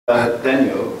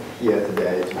Daniel here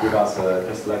today to give us a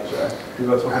guest lecture. We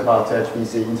will talk about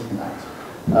HPC Interconnect.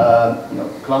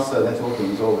 Cluster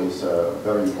networking is always a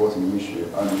very important issue,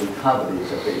 and we covered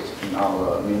it a bit in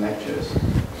our main lectures.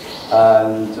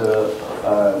 And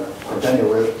Daniel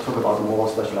will talk about a more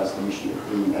specialized issue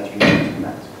in HPC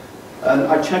Interconnect. And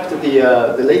I checked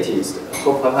the latest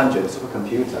 12500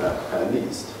 supercomputer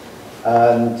list.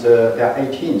 And there are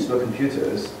 18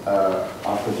 supercomputers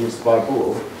are produced by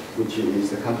Bull, which is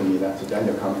the company that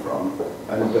Daniel comes from.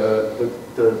 And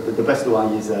the best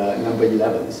one is number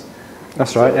 11.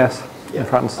 That's right, yes, yeah, in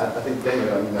France. I think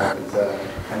Daniel is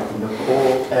kind of in the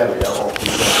core area of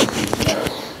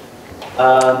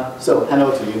the so, hand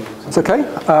over to you. That's okay.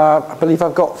 I believe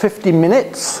I've got 50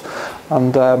 minutes,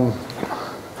 and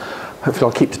hopefully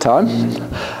I'll keep to time.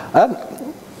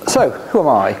 So, who am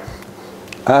I?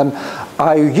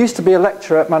 I used to be a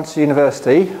lecturer at Manchester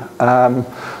University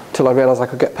till I realised I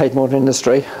could get paid more in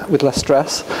industry with less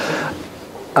stress.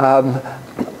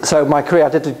 So my career, I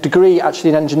did a degree actually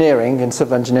in engineering, in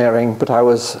civil engineering, but I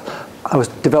was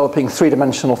developing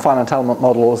three-dimensional finite element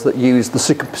models that used the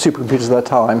supercomputers of their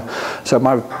time. So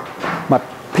my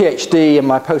PhD and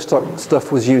my postdoc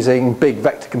stuff was using big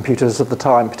vector computers of the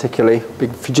time, particularly big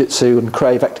Fujitsu and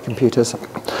Cray vector computers.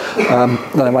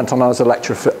 Then I went on, I was a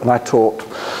lecturer and I taught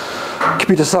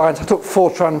computer science. I took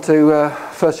Fortran to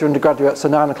first year undergraduate, so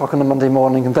 9 o'clock on a Monday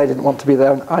morning, and they didn't want to be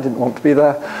there and I didn't want to be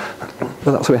there,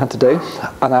 but that's what we had to do.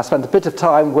 And I spent a bit of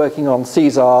time working on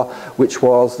CSAR, which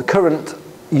was the current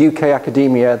UK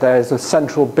academia. There's a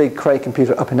central big Cray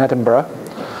computer up in Edinburgh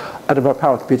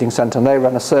Power Computing Centre, and they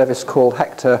run a service called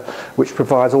Hector, which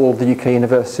provides all of the UK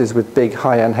universities with big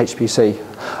high-end HPC.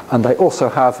 And they also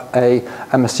have a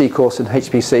MSc course in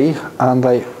HPC, and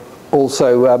they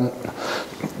also,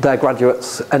 their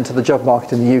graduates enter the job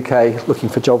market in the UK looking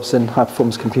for jobs in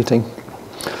high-performance computing.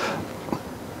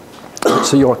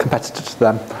 So you're a competitor to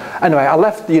them. Anyway, I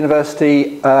left the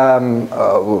university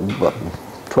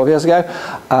 12 years ago,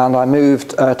 and I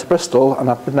moved to Bristol,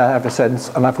 and I've been there ever since,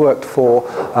 and I've worked for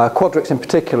Quadrix in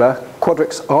particular.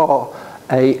 Quadrix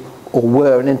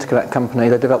were an interconnect company.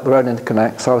 They developed their own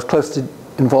interconnect, so I was closely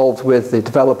involved with the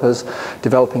developers,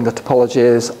 developing the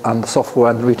topologies and the software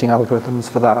and the routing algorithms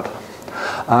for that.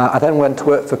 I then went to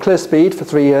work for ClearSpeed for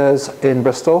 3 years in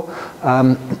Bristol.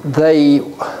 They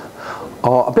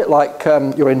are a bit like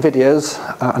your NVIDIAs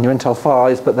and your Intel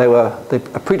 5s, but they were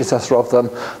a predecessor of them.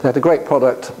 They had a great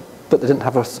product, but they didn't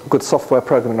have a good software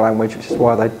programming language, which is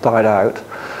why they died out.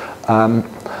 And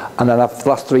then for the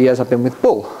last 3 years I've been with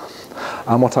Bull.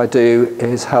 And what I do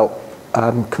is help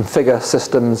configure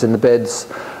systems in the bids,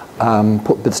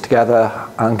 put bids together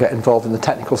and get involved in the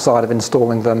technical side of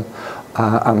installing them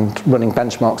and running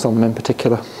benchmarks on them in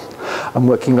particular. And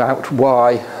working out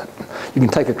why you can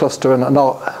take a cluster and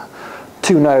not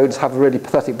two nodes have a really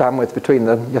pathetic bandwidth between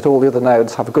them, yet all the other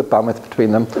nodes have a good bandwidth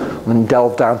between them, and then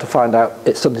delve down to find out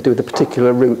it's something to do with the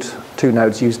particular route two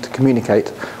nodes use to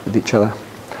communicate with each other.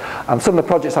 And some of the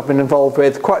projects I've been involved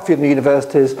with, quite a few of the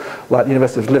universities, like the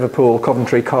University of Liverpool,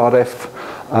 Coventry, Cardiff,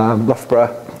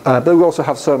 Loughborough, but we also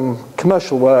have some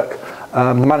commercial work.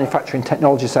 The Manufacturing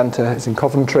Technology Centre is in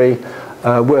Coventry,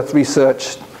 Worth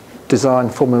Research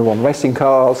designed Formula 1 racing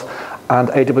cars,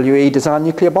 and AWE designed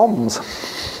nuclear bombs.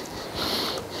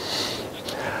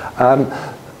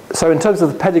 So in terms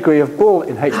of the pedigree of Bull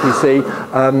in HPC,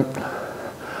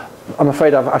 I'm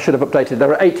afraid I should have updated.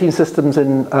 There are 18 systems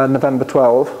in November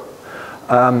 12,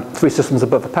 3 systems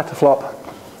above a petaflop,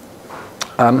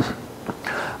 and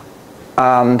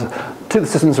 2 of the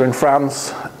systems are in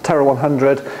France. Terra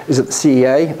 100 is at the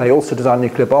CEA. They also design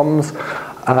nuclear bombs.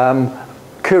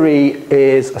 Curie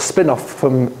is a spin-off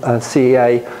from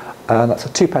CEA, and that's a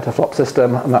 2 petaflop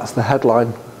system, and that's the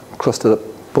headline cluster that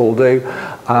Bull do,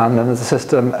 and then there's a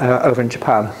system over in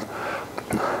Japan.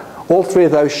 All 3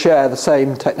 of those share the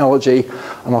same technology,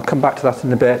 and I'll come back to that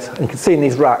in a bit. And you can see in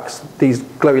these racks, these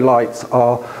glowy lights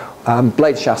are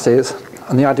blade chassis,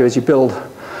 and the idea is you build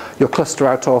your cluster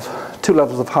out of 2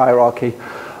 levels of hierarchy,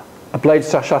 a blade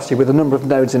chassis with a number of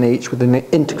nodes in each, with an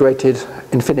integrated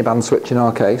InfiniBand switch in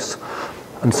our case,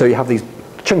 and so you have these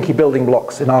chunky building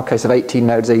blocks, in our case of 18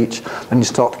 nodes each, and you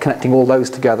start connecting all those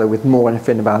together with more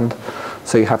InfiniBand.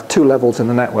 So you have 2 levels in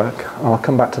the network, and I'll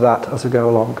come back to that as we go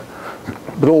along.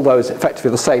 But all those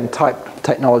effectively the same type of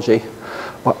technology,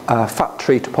 fat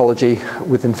tree topology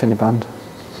with InfiniBand.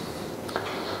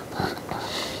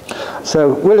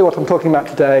 So really what I'm talking about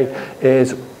today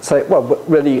is,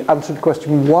 really answer the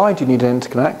question, why do you need an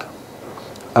interconnect?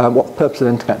 What the purpose of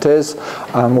an interconnect is,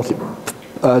 and what it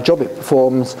job it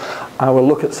performs. I will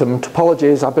look at some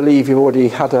topologies. I believe you've already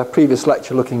had a previous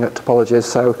lecture looking at topologies,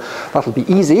 so that'll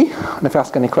be easy. And if you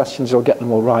ask any questions, you'll get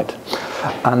them all right.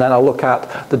 And then I'll look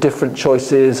at the different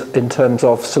choices in terms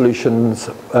of solutions,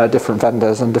 different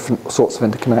vendors and different sorts of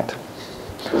interconnect,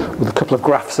 with a couple of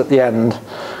graphs at the end,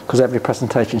 because every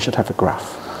presentation should have a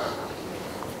graph.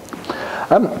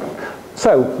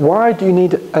 So why do you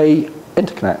need a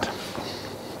interconnect?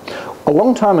 A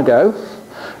long time ago,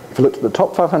 if you looked at the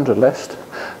top 500 list,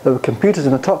 there were computers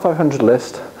in the top 500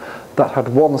 list that had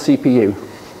one CPU.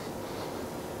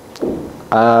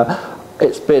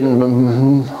 It's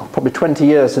been probably 20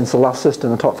 years since the last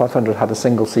system in the top 500 had a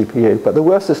single CPU, but there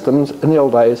were systems in the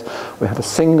old days where we had a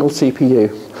single CPU.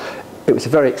 It was a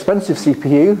very expensive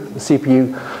CPU. The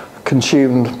CPU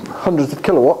consumed hundreds of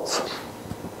kilowatts,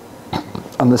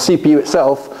 and the CPU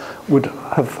itself would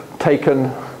have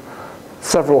taken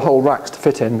several whole racks to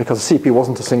fit in because the CPU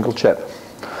wasn't a single chip.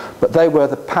 But they were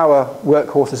the power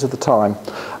workhorses of the time.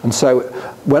 And so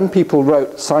when people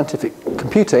wrote scientific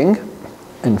computing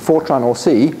in Fortran or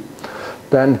C,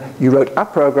 then you wrote a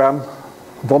program,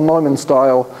 von Neumann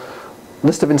style,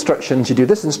 list of instructions. You do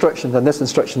this instruction, then this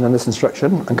instruction, then this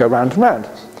instruction, and go round and round.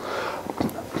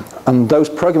 And those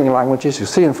programming languages you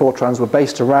see in Fortrans were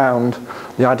based around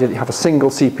the idea that you have a single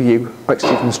CPU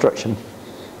executing instruction.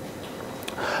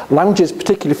 Languages,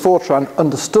 particularly Fortran,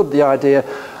 understood the idea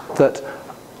that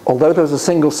although there was a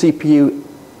single CPU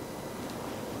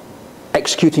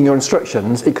executing your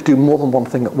instructions, it could do more than one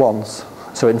thing at once.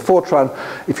 So in Fortran,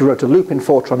 if you wrote a loop in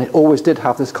Fortran, it always did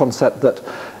have this concept that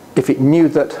if it knew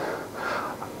that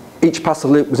each pass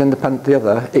of the loop was independent of the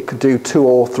other, it could do 2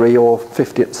 or 3 or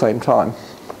 50 at the same time.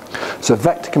 So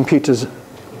vector computers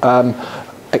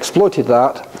exploited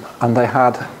that, and they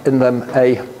had in them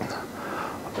you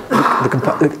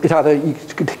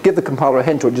could give the compiler a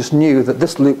hint, or it just knew that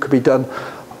this loop could be done,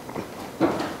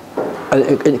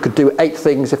 and it could do 8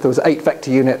 things. If there was 8 vector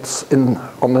units in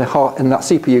that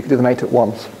CPU, you could do them 8 at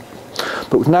once.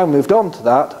 But we've now moved on to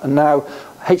that, and now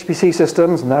HPC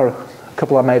systems, and there are a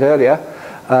couple I made earlier,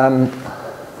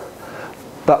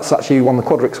 that's actually one of the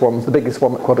Quadrix ones, the biggest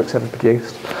one that Quadrix ever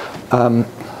produced.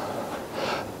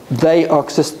 They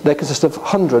consist of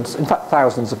hundreds, in fact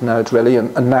thousands of nodes really,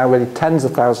 and now really tens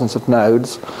of thousands of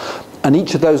nodes. And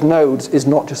each of those nodes is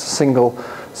not just a single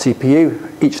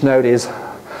CPU. Each node is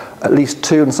at least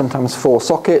 2 and sometimes 4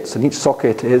 sockets, and each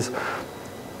socket is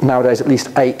nowadays at least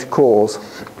 8 cores.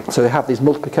 So they have these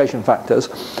multiplication factors.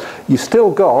 You've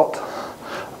still got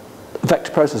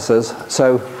vector processors.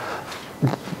 So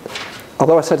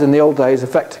although I said in the old days a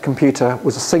vector computer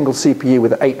was a single CPU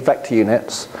with 8 vector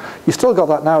units, you've still got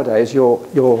that nowadays. Your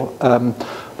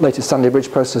latest Sandy Bridge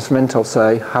processors from Intel,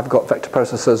 say, have got vector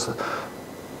processors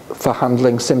for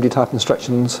handling SIMD type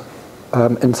instructions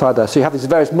inside there. So you have these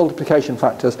various multiplication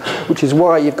factors, which is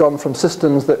why you've gone from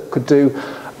systems that could do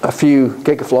a few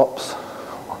gigaflops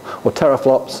or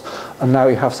teraflops, and now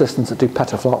you have systems that do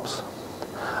petaflops.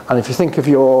 And if you think of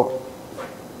your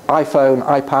iPhone,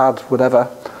 iPad, whatever,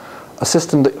 a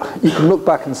system that you can look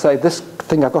back and say, this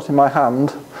thing I got in my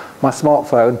hand, my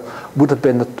smartphone, would have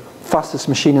been the fastest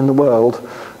machine in the world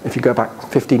if you go back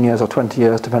 15 years or 20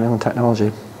 years, depending on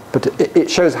technology. But it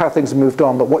shows how things have moved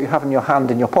on, that what you have in your hand,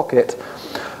 in your pocket,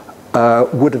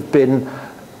 would have been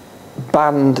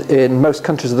banned in most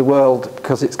countries of the world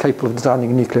because it's capable of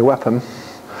designing a nuclear weapon.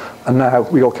 And now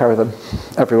we all carry them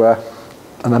everywhere.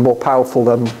 And they're more powerful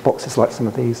than boxes like some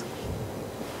of these.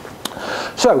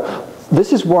 So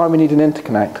this is why we need an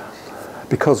interconnect,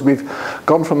 because we've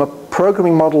gone from a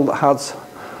programming model that has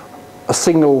a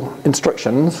single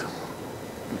instructions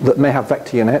that may have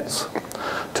vector units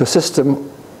to a system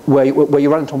where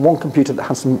you run it on one computer that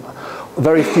has some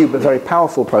very few but very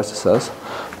powerful processors,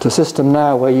 to a system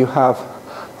now where you have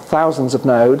thousands of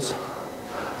nodes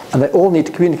and they all need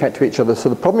to communicate to each other. So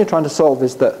the problem you're trying to solve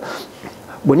is that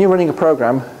when you're running a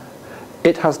program,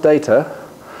 it has data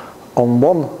on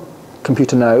one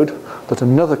computer node that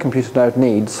another computer node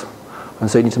needs. And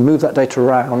so you need to move that data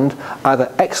around,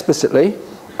 either explicitly,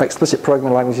 explicit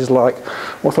programming languages like,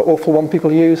 what's that awful one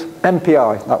people use?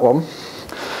 MPI, that one.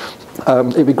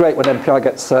 It'd be great when MPI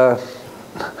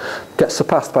gets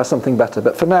surpassed by something better,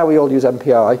 but for now we all use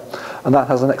MPI, and that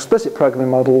has an explicit programming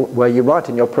model where you write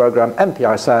in your program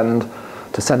MPI send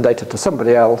to send data to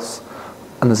somebody else,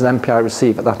 and there's an MPI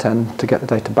receive at that end to get the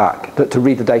data back, to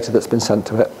read the data that's been sent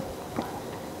to it.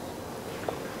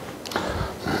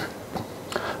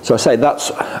 So I say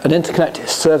that's an interconnect. It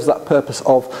serves that purpose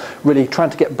of really trying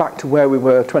to get back to where we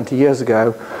were 20 years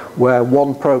ago, where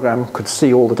one program could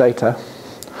see all the data.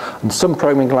 And some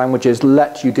programming languages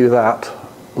let you do that,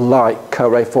 like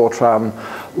Core Fortran,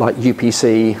 like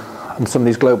UPC and some of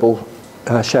these global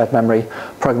shared memory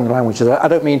programming languages. I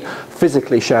don't mean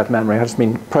physically shared memory, I just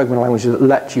mean programming languages that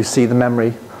let you see the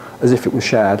memory as if it was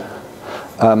shared.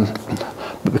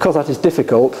 But because that is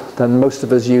difficult, then most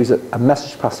of us use a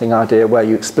message passing idea where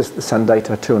you explicitly send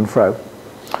data to and fro.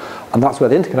 And that's where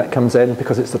the interconnect comes in,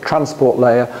 because it's the transport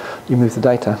layer, you move the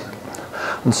data.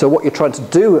 And so what you're trying to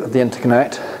do at the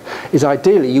interconnect is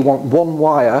ideally you want one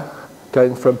wire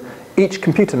going from each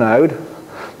computer node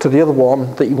to the other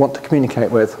one that you want to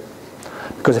communicate with.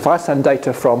 Because if I send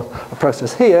data from a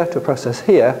process here to a process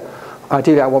here,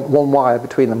 ideally I want one wire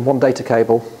between them, one data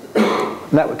cable,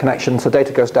 network connection, so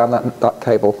data goes down that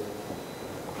cable.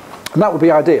 And that would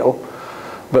be ideal,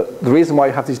 but the reason why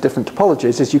you have these different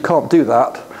topologies is you can't do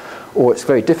that, or it's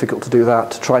very difficult to do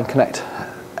that, to try and connect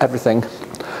everything.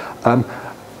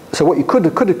 So what you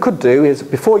could do is,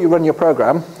 before you run your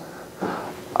program,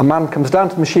 a man comes down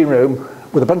to the machine room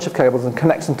with a bunch of cables and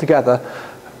connects them together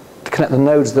to connect the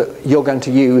nodes that you're going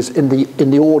to use in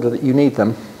the order that you need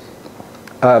them.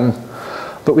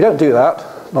 But we don't do that.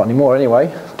 Not anymore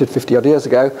anyway, did 50 odd years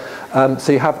ago.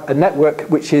 So you have a network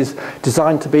which is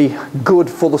designed to be good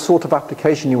for the sort of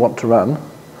application you want to run,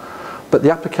 but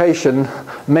the application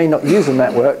may not use a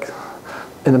network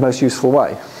in the most useful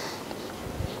way.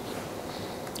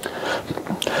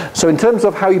 So in terms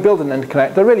of how you build an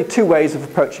interconnect, there are really two ways of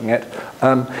approaching it.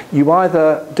 You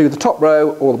either do the top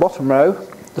row or the bottom row.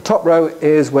 The top row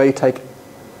is where you take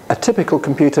a typical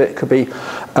computer. It could be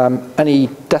any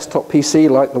desktop PC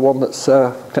like the one that's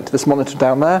connected to this monitor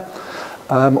down there,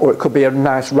 or it could be a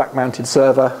nice rack-mounted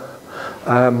server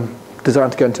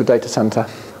designed to go into a data center.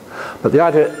 But the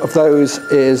idea of those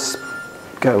is,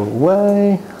 go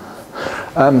away,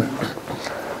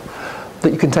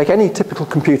 that you can take any typical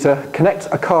computer, connect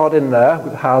a card in there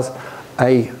that has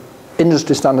a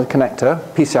industry standard connector,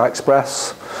 PCI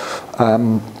Express,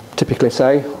 typically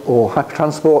say, or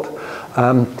Hypertransport.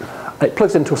 It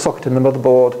plugs into a socket in the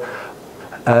motherboard.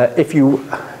 If you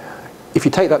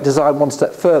take that design one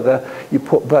step further, you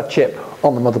put that chip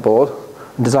on the motherboard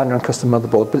and design your own custom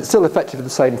motherboard. But it's still effectively the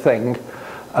same thing,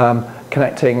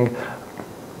 connecting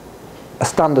a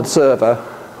standard server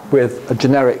with a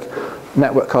generic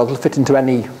network card that will fit into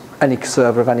any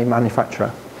server of any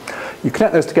manufacturer. You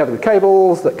connect those together with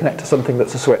cables that connect to something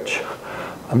that's a switch.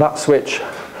 And that switch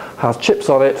has chips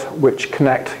on it which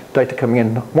connect data coming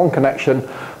in one connection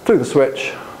through the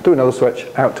switch, through another switch,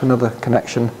 out to another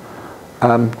connection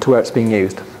to where it's being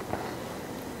used.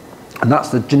 And that's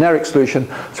the generic solution: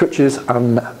 switches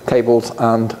and cables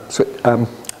and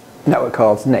network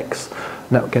cards, NICs,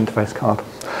 network interface card.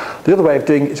 The other way of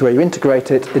doing it is where you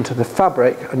integrate it into the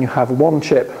fabric and you have one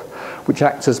chip which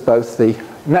acts as both the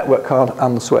network card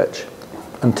and the switch.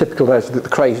 And typical a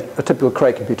typical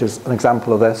Cray computer is an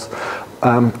example of this,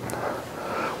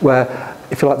 where,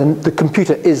 if you like, the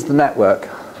computer is the network,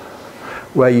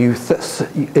 where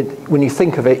when you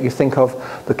think of it, you think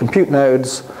of the compute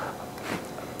nodes.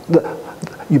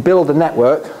 You build a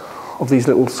network of these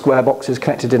little square boxes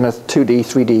connected in a 2D,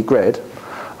 3D grid,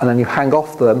 and then you hang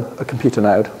off them a computer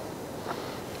node.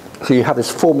 So you have this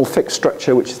formal fixed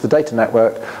structure, which is the data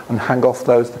network, and hang off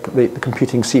those, the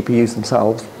computing CPUs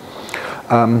themselves.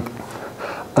 And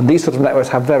these sort of networks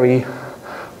have very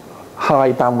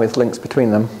high bandwidth links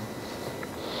between them.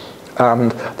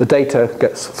 And the data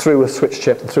gets through a switch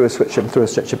chip, and through a switch chip, and through a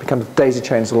switch chip. It kind of daisy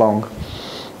chains along.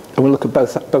 And we'll look at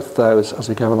both of those as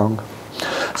we go along.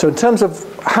 So in terms of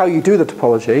how you do the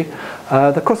topology,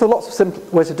 of course there are lots of simple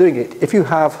ways of doing it. If you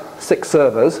have 6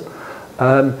 servers,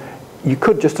 you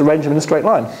could just arrange them in a straight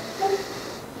line.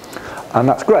 And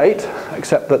that's great,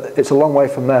 except that it's a long way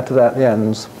from there to there at the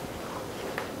ends.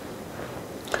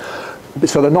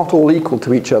 So they're not all equal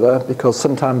to each other, because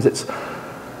sometimes it's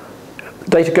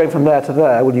data going from there to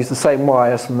there will use the same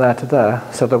wires from there to there,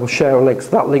 so they will share a link, so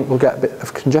that link will get a bit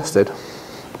of congested.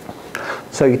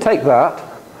 So you take that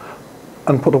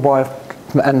and put a wire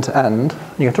from end to end,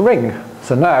 and you get a ring.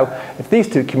 So now, if these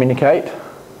two communicate,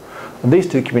 and these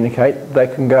two communicate, they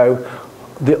can go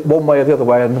one way or the other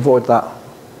way and avoid that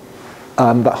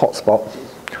hotspot,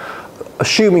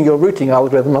 assuming your routing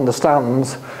algorithm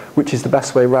understands which is the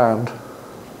best way round.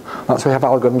 That's why we have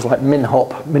algorithms like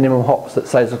min-hop, minimum hops, that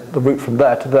says the route from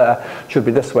there to there should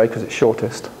be this way because it's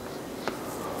shortest.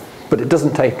 But it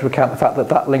doesn't take into account the fact that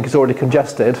that link is already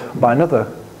congested by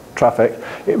another traffic.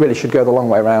 It really should go the long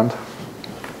way round.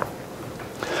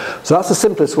 So that's the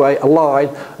simplest way: a line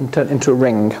and turn it into a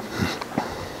ring.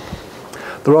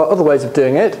 There are other ways of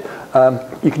doing it.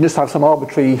 You can just have some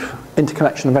arbitrary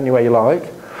interconnection of any way you like.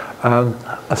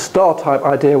 A star type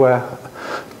idea where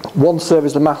one server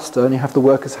is the master and you have the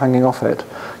workers hanging off it,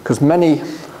 because many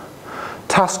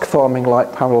task farming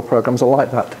like parallel programs are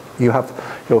like that. You have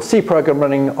your C program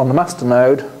running on the master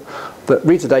node that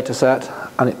reads a data set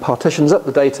and it partitions up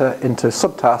the data into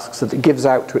subtasks that it gives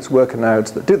out to its worker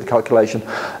nodes that do the calculation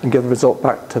and give the result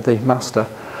back to the master.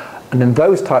 And in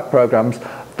those type programs,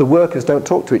 the workers don't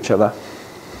talk to each other.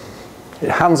 It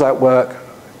hands out work,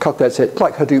 calculates it,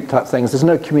 like Hadoop type things. There's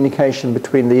no communication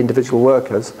between the individual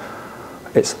workers.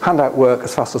 It's hand out work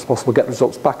as fast as possible, get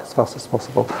results back as fast as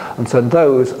possible. And so in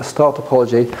those, a star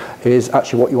topology is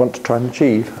actually what you want to try and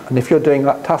achieve. And if you're doing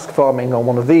that task farming on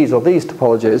one of these or these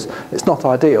topologies, it's not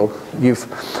ideal. You've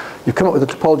come up with a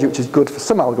topology which is good for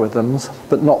some algorithms,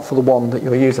 but not for the one that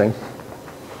you're using.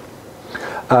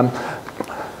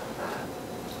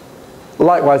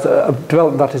 Likewise, a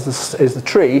development that is the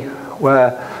tree,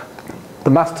 where the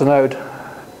master node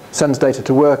sends data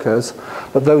to workers,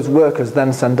 but those workers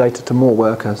then send data to more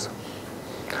workers.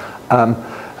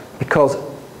 Because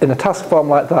in a task farm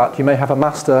like that, you may have a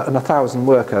master and 1,000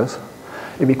 workers.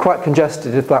 It'd be quite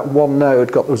congested if that one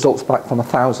node got the results back from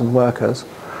 1,000 workers.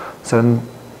 So in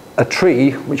a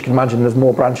tree, which you can imagine there's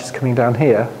more branches coming down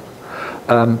here,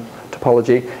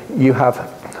 topology, you have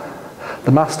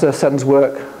the master sends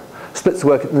work, splits the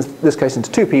work in this case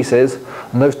into 2 pieces,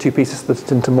 and those 2 pieces split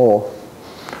it into more.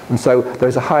 And so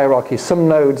there's a hierarchy. Some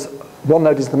nodes, one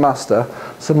node is the master,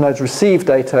 some nodes receive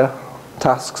data,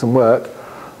 tasks and work,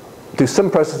 do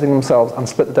some processing themselves and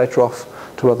split the data off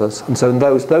to others. And so in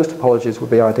those topologies would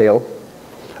be ideal.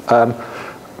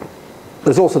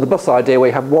 There's also the bus idea where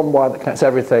you have one wire that connects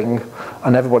everything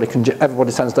and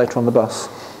everybody sends data on the bus.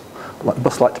 Like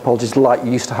bus-like topologies like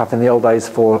you used to have in the old days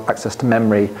for access to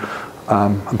memory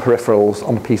and peripherals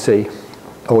on a PC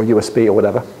or USB or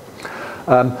whatever.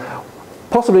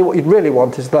 Possibly what you'd really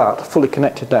want is that fully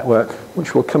connected network,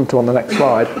 which we'll come to on the next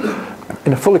slide.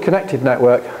 In a fully connected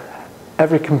network,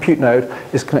 every compute node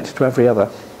is connected to every other.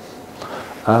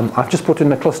 I've just put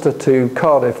in a cluster to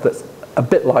Cardiff that's a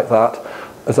bit like that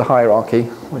as a hierarchy,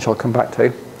 which I'll come back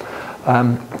to.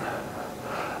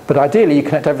 But ideally, you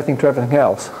connect everything to everything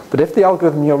else. But if the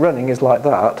algorithm you're running is like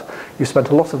that, you've spent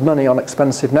a lot of money on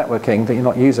expensive networking that you're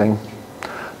not using.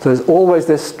 So there's always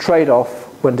this trade-off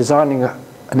when designing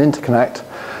an interconnect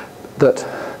that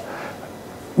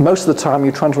most of the time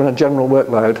you're trying to run a general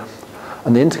workload,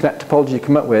 and the interconnect topology you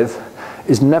come up with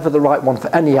is never the right one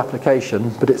for any application,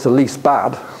 but it's the least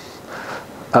bad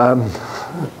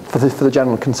for the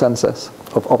general consensus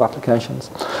of applications.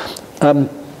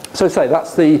 So say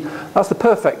that's the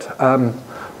perfect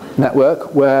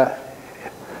network where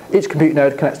each compute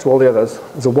node connects to all the others.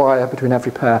 There's a wire between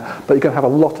every pair, but you're going to have a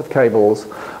lot of cables.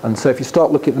 And so if you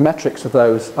start looking at the metrics of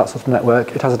that sort of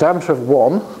network, it has a diameter of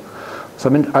 1. So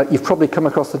I mean, you've probably come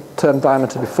across the term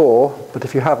diameter before, but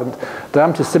if you haven't,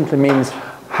 diameter simply means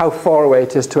how far away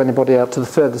it is to anybody else, to the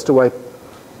furthest away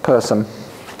person.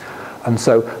 And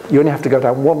so you only have to go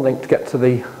down one link to get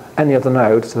to any other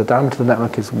node, so the diameter of the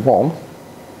network is 1.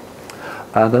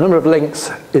 The number of links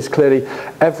is clearly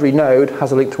every node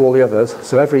has a link to all the others,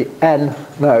 so every n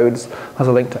nodes has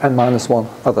a link to n-1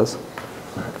 others.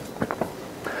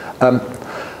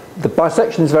 The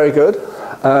bisection is very good.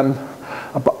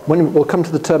 We'll come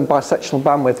to the term bisectional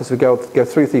bandwidth as we go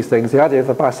through these things. The idea of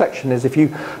a bisection is if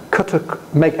you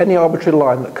make any arbitrary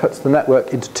line that cuts the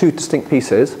network into 2 distinct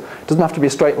pieces, it doesn't have to be a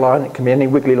straight line, it can be any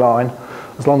wiggly line,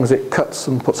 as long as it cuts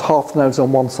and puts half the nodes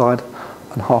on one side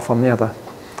and half on the other.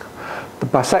 The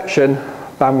bisection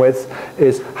bandwidth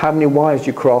is how many wires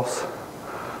you cross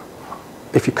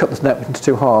if you cut the network into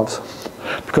 2 halves.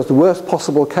 Because the worst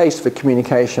possible case for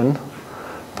communication,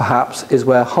 perhaps, is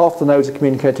where half the nodes are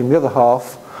communicating with the other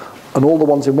half, and all the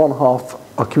ones in one half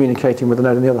are communicating with the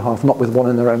node in the other half, not with one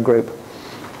in their own group.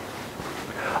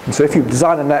 And so if you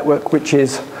design a network which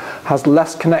has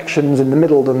less connections in the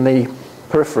middle than the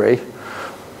periphery,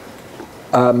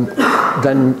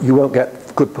 then you won't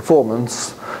get good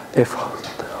performance if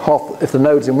the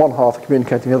nodes in one half are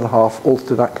communicating the other half all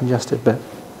through that congested bit.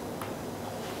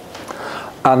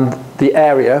 And the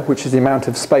area, which is the amount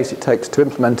of space it takes to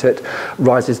implement it,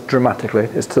 rises dramatically.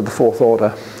 It's to the 4th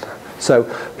order. So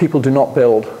people do not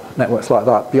build networks like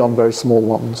that beyond very small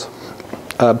ones.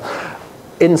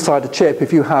 Inside a chip,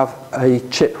 if you have a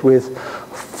chip with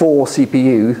 4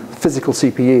 physical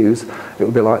CPUs, it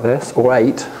will be like this, or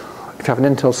 8. If you have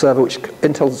an Intel server, which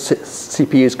Intel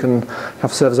CPUs can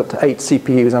have servers up to 8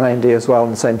 CPUs and AMD as well in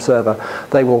the same server,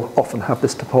 they will often have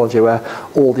this topology where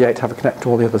all the 8 have a connect to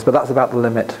all the others, but that's about the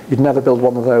limit. You'd never build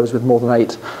one of those with more than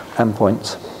 8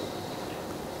 endpoints.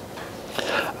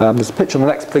 There's a picture on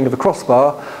the next thing of a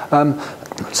crossbar.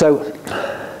 So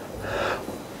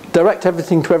direct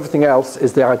everything to everything else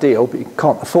is the ideal, but you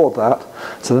can't afford that.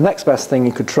 So the next best thing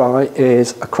you could try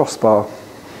is a crossbar.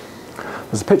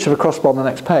 There's a picture of a crossbar on the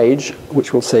next page,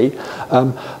 which we'll see.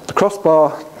 The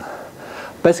crossbar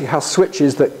basically has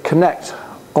switches that connect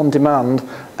on demand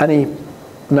any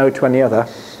node to any other.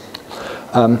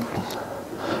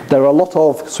 There are a lot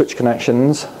of switch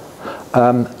connections.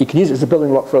 You can use it as a building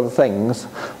block for other things.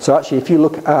 So actually, if you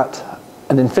look at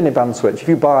an InfiniBand switch, if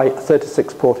you buy a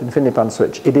 36-port InfiniBand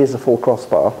switch, it is a full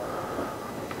crossbar.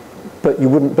 But you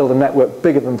wouldn't build a network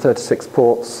bigger than 36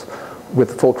 ports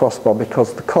with a full crossbar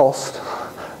because the cost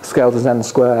scaled as n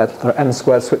squared. There are n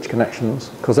squared switch connections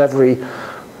because every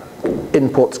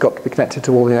input's got to be connected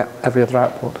to every other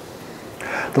output.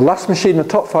 The last machine in the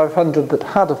top 500 that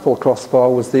had a full crossbar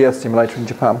was the Earth simulator in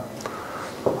Japan.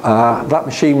 That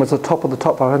machine was the top of the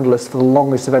top 500 list for the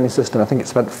longest of any system. I think it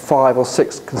spent 5 or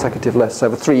 6 consecutive lists.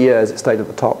 Over 3 years it stayed at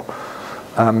the top.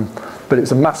 But it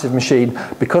was a massive machine.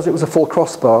 Because it was a full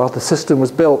crossbar, the system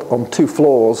was built on 2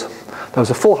 floors. There was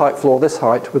a full height floor this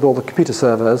height with all the computer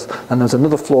servers, and there was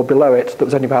another floor below it that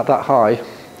was only about that high.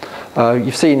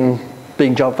 You've seen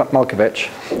Being John Malkovich,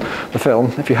 the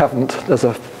film. If you haven't, there's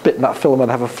a bit in that film where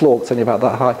they have a floor that's only about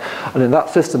that high. And in that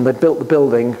system, they built the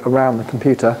building around the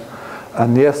computer.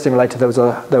 And the Earth simulator, there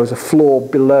was a floor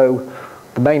below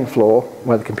the main floor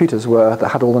where the computers were that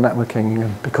had all the networking.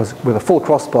 Because with a full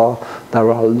crossbar, there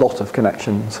are a lot of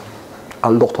connections. A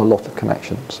lot of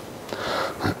connections.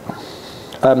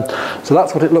 So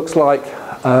that's what it looks like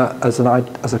as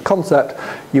a concept.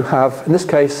 You have, in this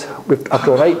case, I've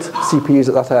drawn 8 CPUs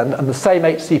at that end and the same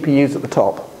 8 CPUs at the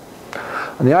top.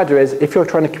 And the idea is, if you're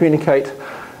trying to communicate,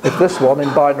 if this one in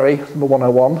binary, number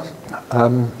 101,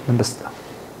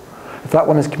 if that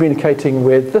one is communicating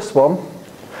with this one,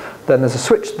 then there's a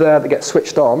switch there that gets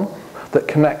switched on that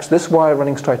connects this wire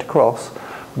running straight across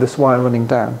with this wire running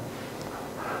down.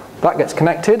 That gets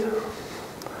connected,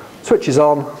 switches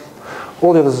on,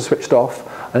 all the others are switched off,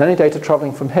 and any data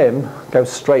travelling from him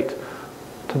goes straight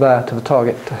to there, to the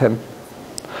target, to him.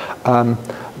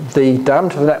 The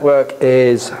diameter of the network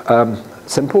is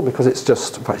simple because it's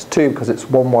just, in fact it's 2 because it's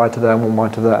 1 wire to there and 1 wire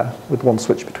to there with 1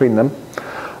 switch between them.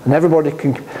 And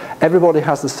everybody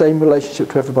has the same relationship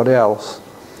to everybody else.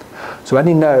 So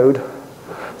any node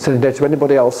sending data to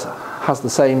anybody else has the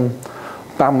same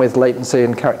bandwidth, latency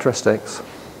and characteristics.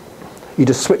 You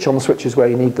just switch on the switches where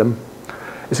you need them.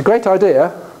 It's a great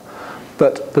idea,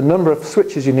 but the number of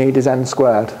switches you need is n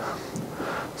squared.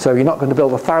 So you're not going to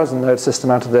build a 1,000 node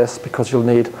system out of this because you'll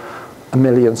need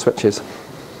 1,000,000 switches.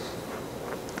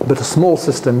 But a small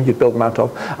system you'd build them out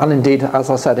of. And indeed, as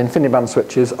I said, InfiniBand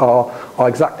switches are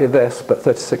exactly this, but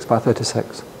 36 by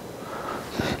 36.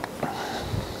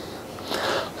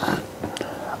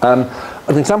 An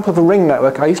example of a ring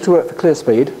network, I used to work for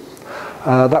ClearSpeed.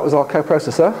 That was our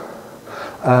coprocessor.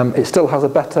 It still has a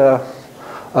better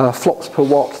flops per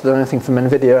watt than anything from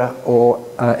NVIDIA or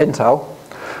Intel.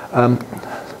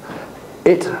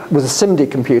 It was a SIMD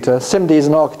computer. SIMD is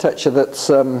an architecture that's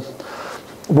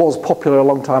was popular a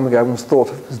long time ago and was thought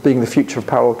of as being the future of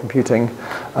parallel computing,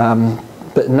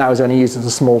 but now is only used at a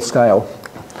small scale.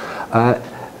 That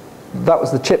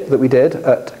was the chip that we did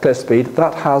at ClearSpeed.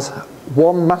 That has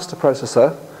one master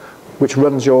processor which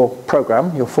runs your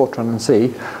program, your Fortran and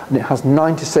C, and it has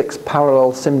 96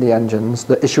 parallel SIMD engines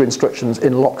that issue instructions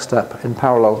in lockstep, in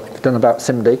parallel, if you've done about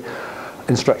SIMD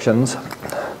instructions.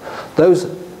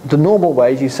 The normal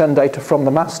ways you send data from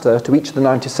the master to each of the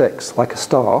 96, like a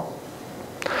star,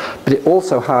 but it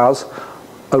also has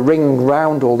a ring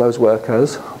round all those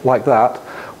workers, like that,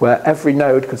 where every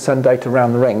node could send data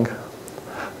around the ring.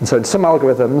 And so in some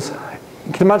algorithms,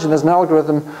 you can imagine there's an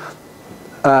algorithm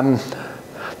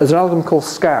called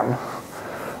scan,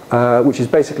 which is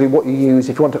basically what you use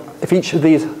if each of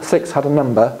these 6 had a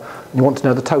number, and you want to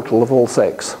know the total of all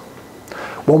 6.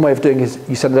 One way of doing it is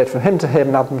you send the data from him to him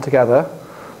and add them together.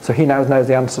 So he now knows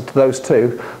the answer to those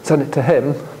 2. Send it to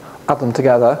him, add them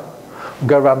together, and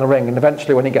go around the ring. And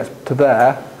eventually when he gets to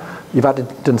there, you've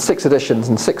done 6 additions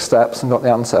in 6 steps and got the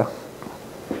answer.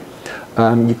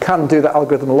 You can do that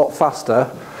algorithm a lot faster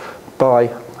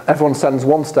by everyone sends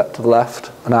 1 step to the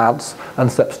left and adds, and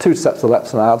 2 steps to the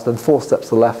left and adds, then 4 steps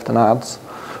to the left and adds.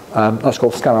 That's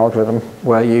called scan algorithm,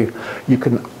 where you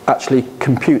can actually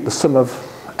compute the sum of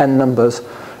n numbers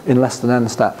in less than n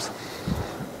steps.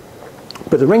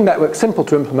 But the ring network's simple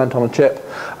to implement on a chip.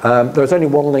 There's only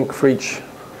 1 link for each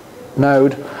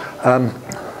node.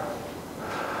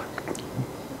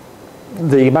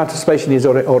 The amount of space you need is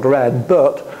order n,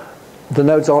 but the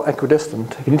nodes are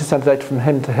equidistant. If you need to send data from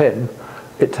him to him,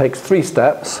 it takes 3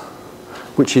 steps,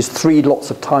 which is 3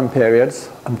 lots of time periods,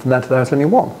 and from there to there is only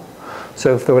 1.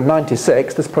 So if there were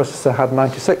 96, this processor had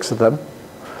 96 of them.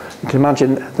 You can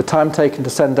imagine the time taken to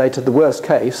send data, the worst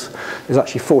case, is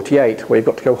actually 48, where you've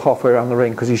got to go halfway around the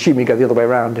ring, because you assume you go the other way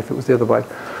around if it was the other way.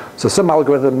 So some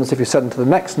algorithms, if you send to the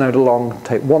next node along,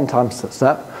 take 1 time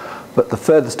step, but the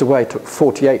furthest away took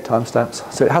 48 time steps.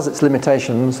 So it has its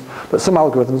limitations, but some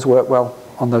algorithms work well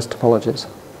on those topologies.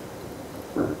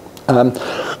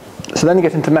 So then you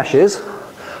get into meshes.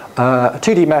 A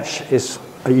 2D mesh is,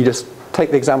 you just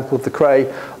take the example of the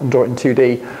Cray and draw it in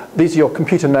 2D. These are your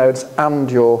computer nodes and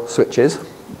your switches.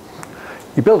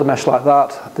 You build a mesh like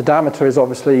that. The diameter is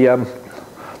obviously the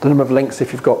number of links.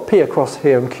 If you've got P across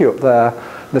here and Q up there,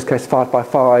 in this case 5 by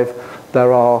 5,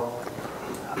 there are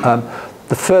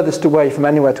the furthest away from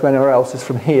anywhere to anywhere else is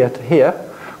from here to here,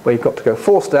 where you've got to go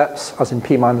 4 steps, as in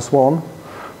P minus 1,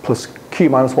 plus Q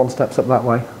minus 1 steps up that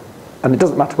way. And it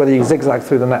doesn't matter whether you zigzag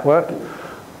through the network.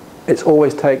 It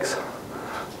always takes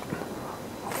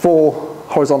 4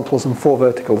 horizontals and 4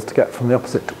 verticals to get from the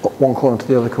opposite one corner to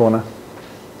the other corner.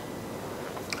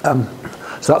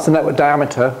 So that's the network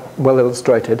diameter, well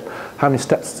illustrated, how many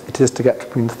steps it is to get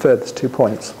between the furthest 2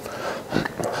 points.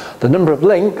 The number of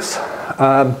links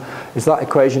is that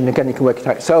equation. Again, you can work it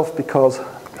out yourself, because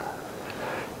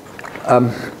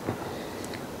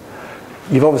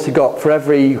you've obviously got, for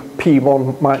every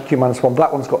P1 Q minus 1,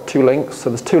 that one's got 2 links, so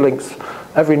there's 2 links.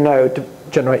 Every node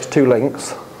generates 2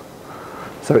 links.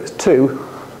 So it's 2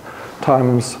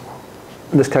 times,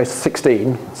 in this case,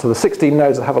 16. So the 16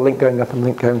 nodes that have a link going up and a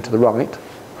link going to the right,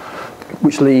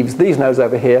 which leaves these nodes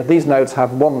over here. These nodes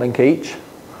have 1 link each,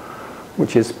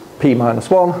 which is P minus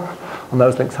 1, and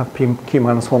those links have Q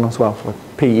minus 1 as well. So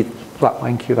P that way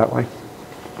and Q that way.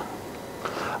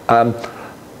 And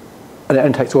it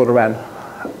only takes order n.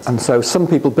 And so some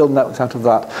people build networks out of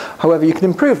that. However, you can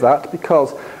improve that,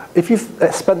 because if you've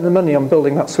spent the money on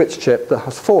building that switch chip that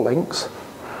has 4 links,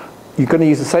 you're going to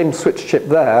use the same switch chip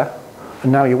there,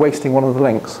 and now you're wasting one of the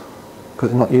links because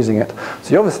you're not using it.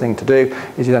 So the obvious thing to do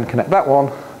is you then connect that one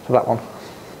to that one.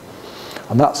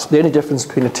 And that's the only difference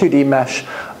between a 2D mesh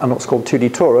and what's called 2D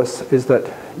torus, is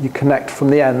that you connect from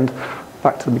the end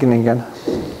back to the beginning again.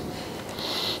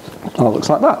 And it looks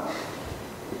like that.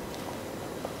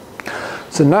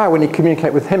 So now when you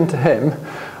communicate with him to him,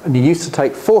 and you used to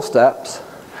take 4 steps,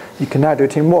 you can now do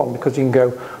it in 1, because you can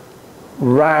go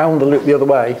round the loop the other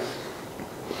way.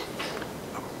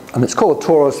 And it's called a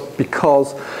torus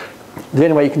because the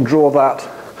only way you can draw that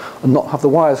and not have the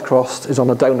wires crossed is on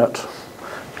a donut.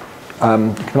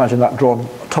 You can imagine that drawn,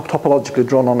 topologically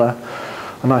drawn on a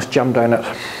nice jam donut.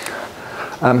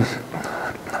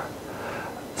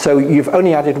 So you've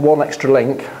only added 1 extra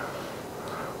link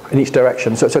in each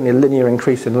direction, so it's only a linear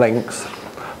increase in links,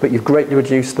 but you've greatly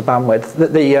reduced the bandwidth,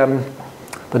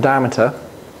 the diameter.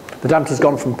 The diameter's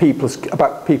gone from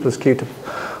about P plus Q to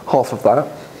half of that.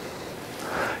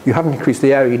 You haven't increased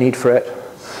the area you need for it,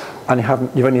 and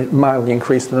you've only mildly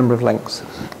increased the number of links.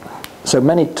 So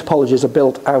many topologies are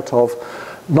built out of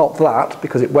not that,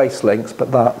 because it wastes links,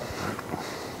 but that.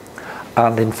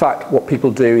 And in fact, what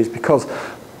people do is, because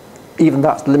even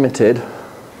that's limited,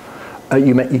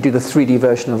 you do the 3D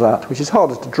version of that, which is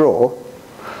harder to draw,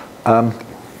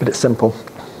 but it's simple.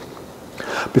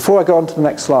 Before I go on to the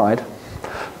next slide,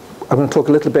 I'm going to talk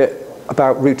a little bit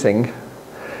about routing.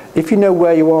 If you know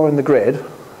where you are in the grid,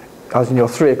 as in your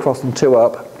 3 across and 2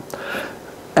 up,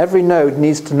 every node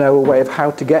needs to know a way of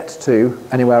how to get to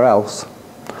anywhere else.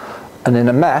 And in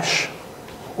a mesh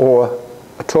or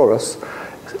a torus,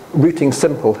 routing's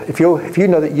simple. If you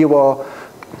know that you are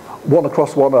 1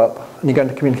 across 1 up and you're going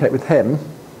to communicate with him,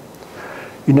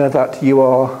 you know that you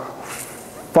are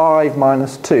 5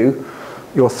 minus 2,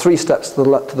 you're 3 steps to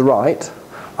the right,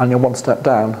 and you're 1 step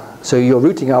down. So your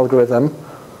routing algorithm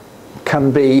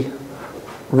can be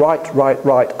right,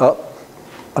 up,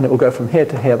 and it will go from here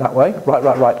to here that way,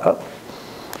 right, up.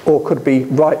 Or could be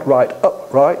right,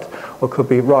 up, right, or could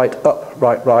be right, up,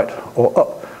 right, or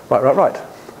up, right.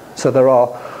 So there are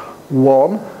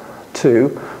 1,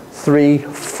 2, 3,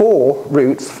 4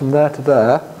 routes from there to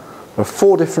there. There are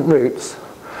 4 different routes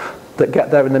that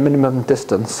get there in the minimum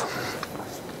distance.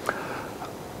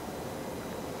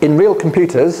 In real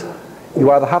computers, you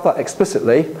either have that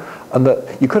explicitly, and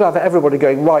that you could have everybody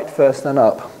going right first, then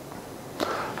up.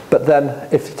 But then,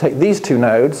 if you take these 2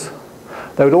 nodes,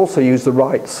 they would also use the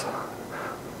rights,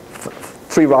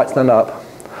 3 rights, then up.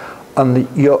 And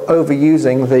you're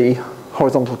overusing the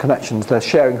horizontal connections. They're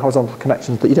sharing horizontal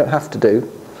connections that you don't have to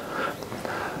do.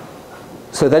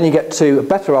 So then you get to a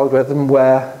better algorithm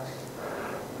where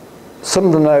some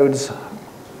of the nodes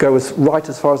go right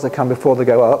as far as they can before they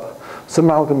go up. Some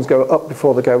algorithms go up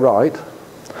before they go right.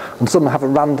 And some have a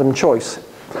random choice.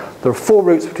 There are 4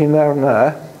 routes between there and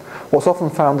there. What's often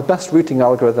found the best routing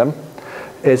algorithm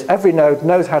is every node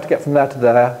knows how to get from there to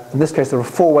there. In this case, there are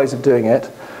 4 ways of doing it.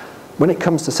 When it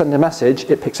comes to sending a message,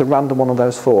 it picks a random one of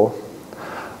those 4.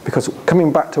 Because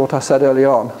coming back to what I said earlier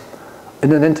on,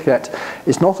 in an interconnect,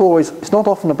 it's not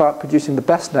often about producing the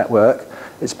best network,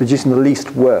 it's producing the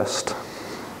least worst.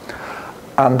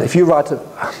 And if you write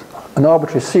an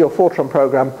arbitrary C or Fortran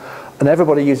program and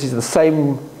everybody uses the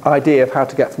same idea of how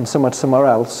to get from somewhere to somewhere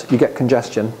else, you get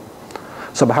congestion.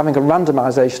 So by having a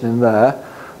randomization in there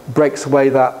breaks away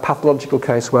that pathological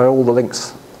case where all the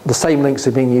links, the same links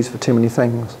are being used for too many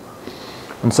things.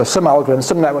 And so some algorithms,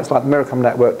 some networks like the Miracom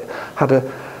network had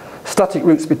static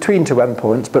routes between 2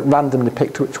 endpoints but randomly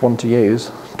picked which one to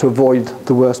use to avoid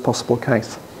the worst possible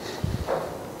case.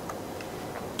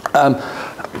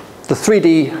 The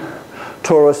 3D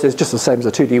torus is just the same as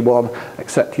a 2D one,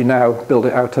 except you now build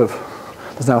it out of,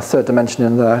 there's now a 3rd dimension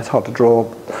in there, it's hard to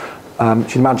draw. You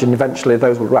can imagine eventually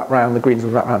those will wrap round, the greens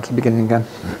will wrap round to the beginning again.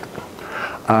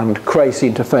 And Cray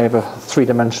seemed to favour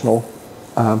 3-dimensional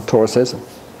toruses.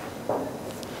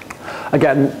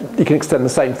 Again, you can extend the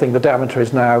same thing. The diameter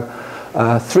is now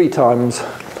 3 times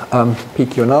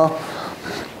PQ and R,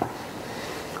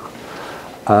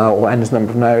 or n is the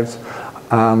number of nodes.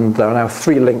 And there are now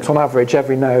 3 links. On average,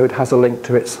 every node has a link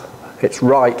to its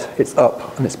right, its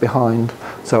up, and its behind.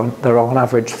 So there are on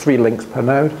average 3 links per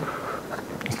node.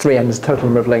 3n is the total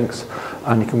number of links,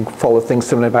 and you can follow things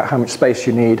similarly about how much space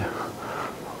you need.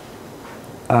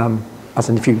 As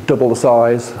in, if you double the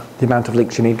size, the amount of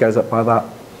links you need goes up by that.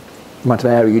 The amount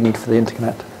of area you need for the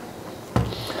interconnect.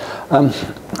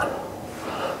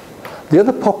 The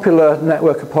other popular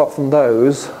network apart from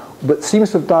those, but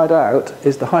seems to have died out,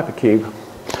 is the hypercube.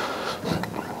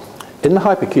 In the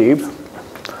hypercube,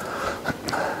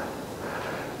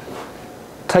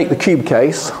 take the cube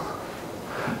case.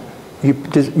 You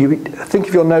think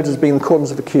of your nodes as being the corners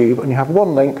of a cube, and you have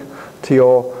 1 link to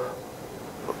your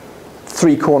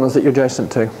 3 corners that you're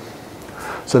adjacent to.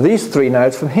 So these 3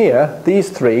 nodes from here, these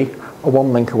 3 are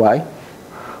 1 link away.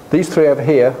 These 3 over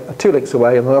here are 2 links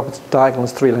away, and the opposite diagonal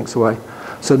is 3 links away.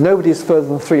 So nobody is further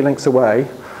than 3 links away.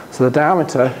 So the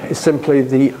diameter is simply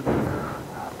in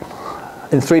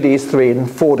 3D is 3, and in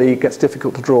 4D it gets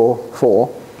difficult to draw 4.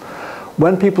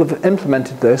 When people have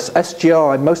implemented this,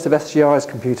 most of SGI's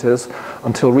computers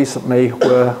until recently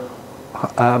were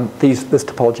this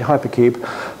topology hypercube,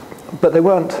 but they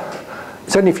weren't.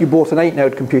 It's only if you bought an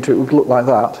 8-node computer it would look like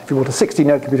that. If you bought a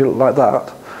 16-node computer it would look like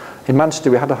that. In Manchester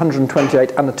we had a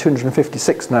 128 and a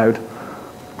 256-node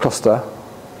cluster,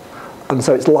 and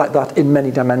so it's like that in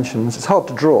many dimensions. It's hard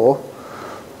to draw,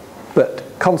 but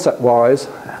concept-wise,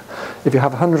 if you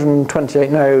have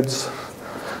 128 nodes,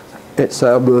 it's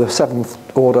a 7th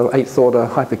order, 8th order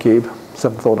hypercube,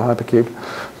 7th order hypercube.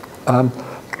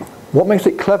 What makes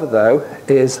it clever though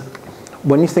is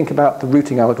when you think about the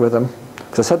routing algorithm,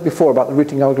 because I said before about the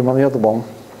routing algorithm on the other one,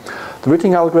 the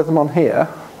routing algorithm on here,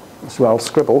 as well,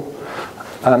 scribble,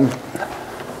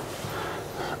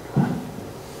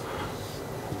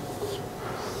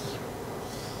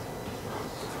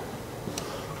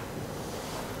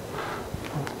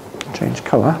 change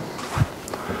colour.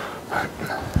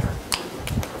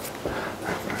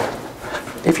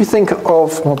 If you think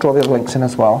of, I'll draw the other links in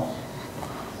as well,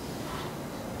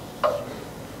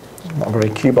 not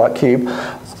very cube like cube,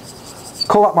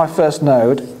 call that my first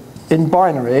node. In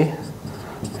binary,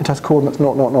 it has coordinates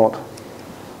 0, 0, 0.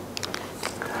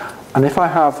 And if I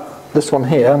have this one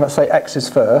here, and let's say x is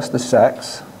first, this is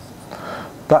x,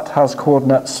 that has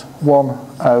coordinates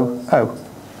 1, 0, 0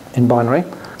 in binary,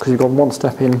 because you've gone 1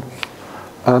 step in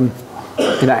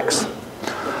x.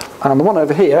 And the one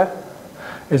over here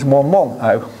is 1, 1,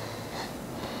 0.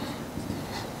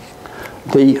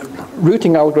 The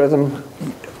routing algorithm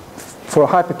for a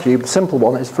hypercube, the simple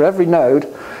one, is for every node,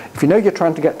 if you know you're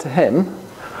trying to get to him,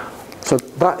 so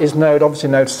that is node, obviously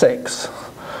node 6,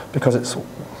 because it's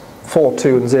 4,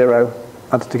 2 and 0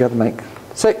 added together make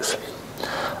 6.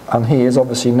 And he is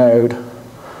obviously node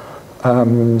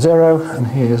 0, and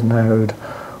he is node,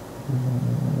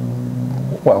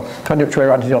 well, depending which way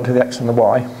around you want to the x and the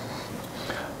y.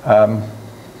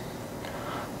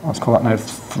 Let's call that node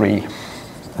 3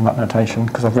 in that notation,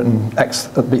 because I've written x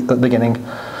at the beginning.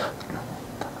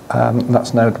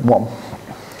 That's node 1.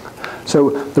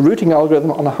 So the routing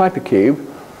algorithm on a hypercube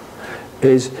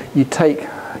is you take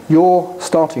your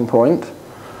starting point,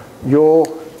 your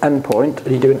endpoint,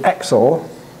 and you do an XOR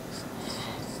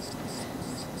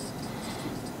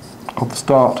of the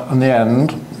start and the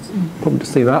end. Probably to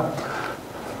see that.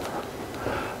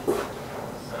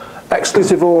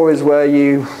 Exclusive OR is where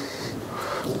you,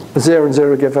 a 0 and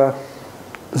 0 give a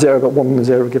 0 got 1 and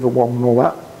 0 give a 1 and all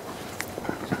that.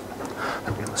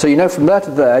 So you know from there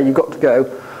to there you've got to go,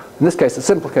 in this case, the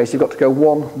simple case, you've got to go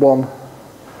 1, 1,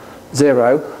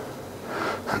 0.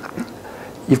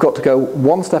 You've got to go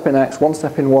one step in X, one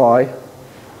step in Y,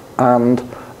 and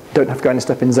don't have to go any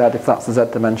step in Z if that's the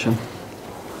Z dimension.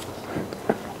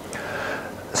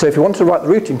 So if you want to write the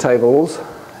routing tables,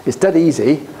 it's dead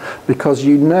easy because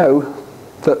you know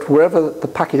that wherever the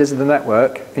packet is in the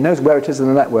network, it knows where it is in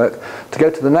the network. To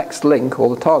go to the next link or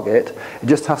the target, it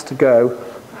just has to go,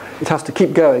 it has to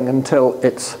keep going until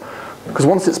it's, because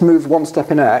once it's moved one step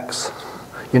in X,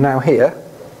 you're now here.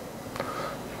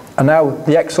 And now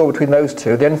the XOR between those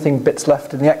two, the only thing bits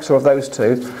left in the XOR of those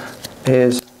two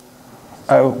is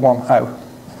 0, 1, 0.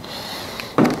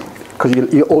 Because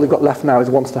all you've got left now is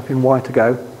one step in Y to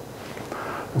go.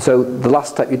 And so the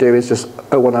last step you do is just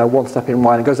 0, 1, 0, one step in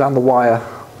Y, and it goes down the wire,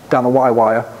 down the Y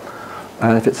wire.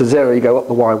 And if it's a 0, you go up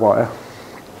the Y wire.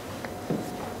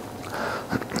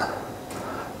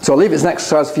 So I'll leave it as an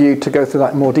exercise for you to go through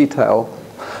that in more detail.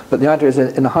 But the idea is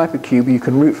in a hypercube, you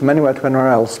can route from anywhere to anywhere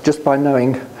else just by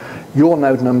knowing your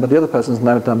node number, the other person's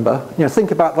node number. You know,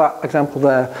 think about that example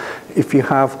there. If you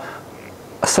have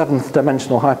a 7th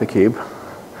dimensional hypercube,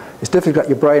 it's difficult to get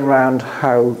your brain around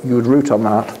how you would route on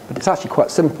that, but it's actually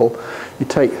quite simple. You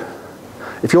take,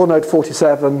 if you're node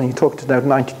 47 and you're talking to node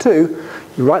 92,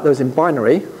 you write those in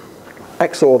binary,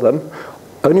 XOR them.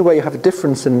 Only where you have a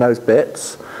difference in those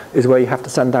bits is where you have to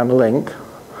send down a link,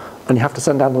 and you have to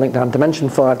send down the link down dimension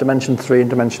 5, dimension 3, and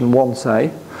dimension 1,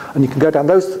 say. And you can go down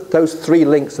those 3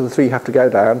 links are the 3 you have to go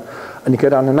down, and you go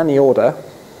down in any order.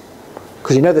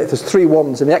 Because you know that if there's 3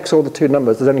 1s in the XOR of the 2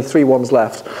 numbers, there's only 3 1s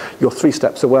left, you're 3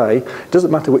 steps away. It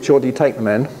doesn't matter which order you take them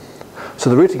in. So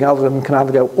the routing algorithm can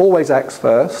either go always X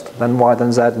first, then Y,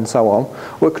 then Z, and so on,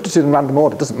 or it could just do them in random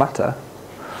order, it doesn't matter.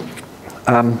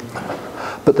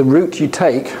 But the route you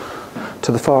take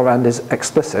to the far end is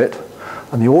explicit,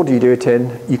 and the order you do it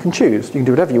in, you can choose. You can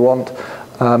do whatever you want.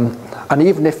 And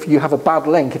even if you have a bad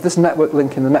link, if this network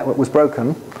link in the network was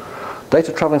broken,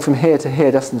 data traveling from here to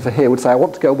here, destined for here, would say, I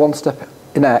want to go one step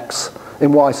in X,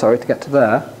 in Y, sorry, to get to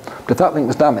there. But if that link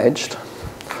was damaged,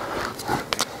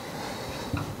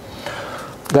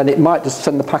 then it might just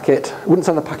send the packet, it wouldn't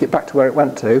send the packet back to where it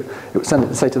went to, it would send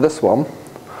it, say, to this one.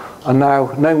 And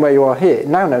now, knowing where you are here, it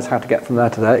now knows how to get from there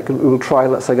to there. It will try,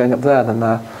 let's say, going up there, then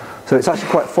there. So it's actually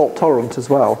quite fault tolerant as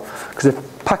well. Because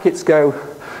if packets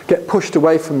get pushed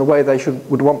away from the way they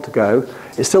would want to go,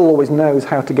 it still always knows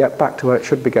how to get back to where it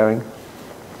should be going.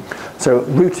 So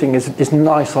routing is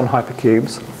nice on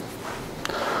hypercubes.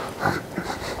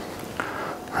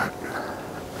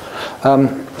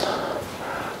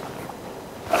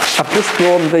 I've just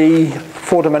drawn the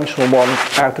 4-dimensional one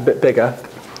out a bit bigger.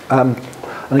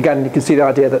 And again, you can see the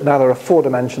idea that now there are 4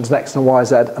 dimensions, an X and a Y,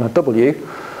 Z, and a W.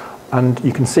 And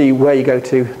you can see where you go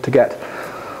to get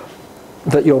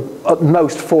that you're at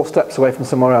most 4 steps away from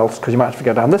somewhere else, because you might have to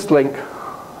go down this link,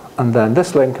 and then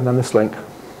this link, and then this link.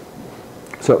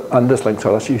 So, and this link,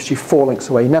 so that's usually 4 links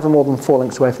away. You're never more than 4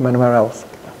 links away from anywhere else.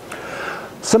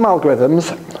 Some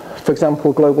algorithms, for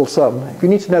example, global sum, if you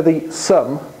need to know the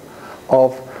sum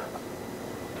of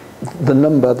the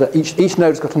number, that each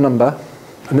node's got a number,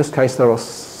 in this case there are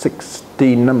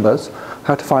 16 numbers,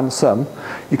 how to find the sum,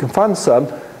 you can find the sum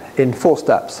in 4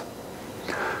 steps.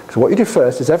 So what you do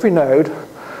first is every node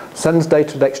sends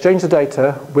data, they exchange the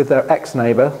data with their X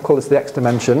neighbour, call this the X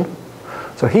dimension.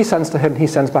 So he sends to him, he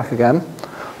sends back again,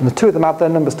 and the 2 of them add their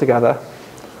numbers together.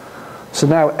 So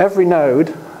now every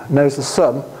node knows the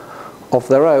sum of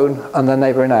their own and their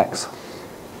neighbour in X.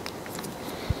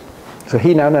 So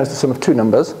he now knows the sum of 2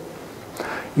 numbers.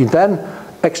 You then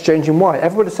exchange in Y.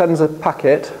 Everybody sends a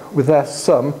packet with their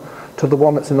sum to the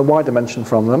one that's in the Y dimension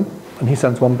from them, and he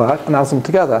sends one back and adds them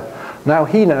together. Now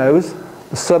he knows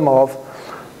the sum of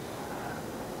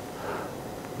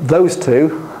those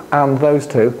 2 and those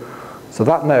 2. So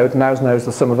that node now knows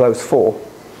the sum of those 4.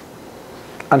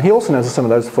 And he also knows the sum of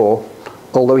those 4,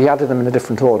 although he added them in a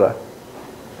different order.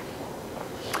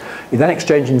 You then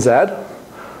exchange in Z,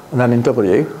 and then in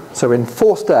W. So in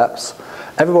 4 steps,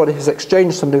 everybody has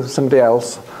exchanged something with somebody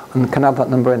else and can add that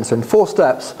number in. So in 4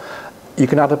 steps, you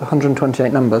can add up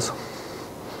 128 numbers.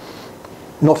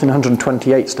 Not in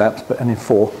 128 steps, but in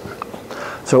 4.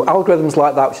 So algorithms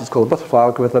like that, which is called a butterfly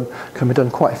algorithm, can be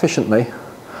done quite efficiently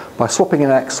by swapping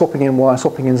in X, swapping in Y,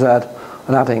 swapping in Z,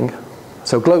 and adding.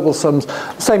 So global sums,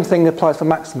 the same thing applies for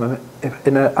maximum. If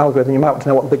in an algorithm, you might want to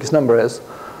know what the biggest number is.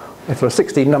 If there are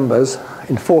 16 numbers,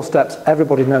 in 4 steps,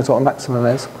 everybody knows what a maximum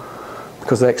is,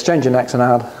 because they exchange in X and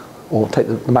add, or take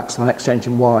the maximum and exchange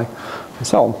in Y, and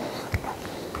so on.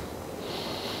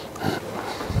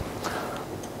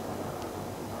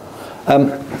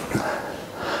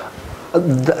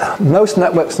 Most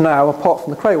networks now, apart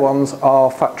from the grey ones,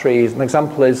 are fat trees. An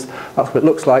example is, that's what it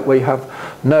looks like, where you have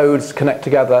nodes connect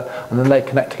together, and then they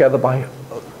connect together by,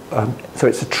 so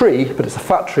it's a tree, but it's a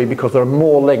fat tree because there are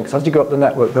more links. As you go up the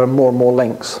network, there are more and more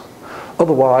links.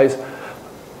 Otherwise,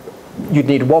 you'd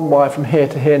need one wire from here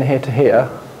to here and here to here,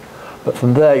 but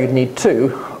from there you'd need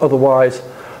two. Otherwise,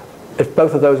 if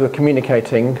both of those were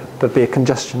communicating, there'd be a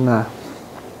congestion there.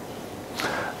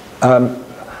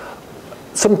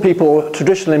 Some people,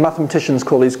 traditionally mathematicians,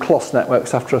 call these Closs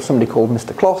networks after somebody called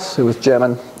Mr. Closs, who was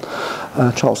German,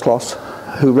 Charles Closs,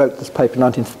 who wrote this paper in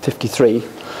 1953.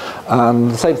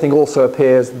 The same thing also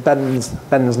appears, Benz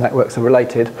networks are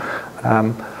related.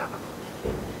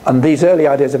 And these early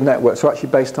ideas of networks are actually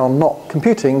based on not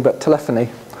computing, but telephony.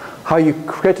 How you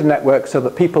create a network so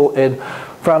that people in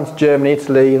France, Germany,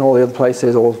 Italy, and all the other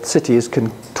places, or cities, can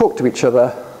talk to each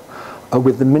other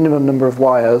with the minimum number of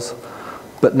wires,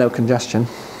 but no congestion.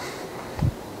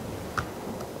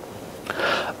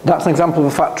 That's an example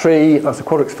of a fat tree. That's a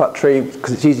quadrix fat tree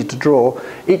because it's easy to draw.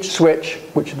 Each switch,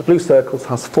 which are the blue circles,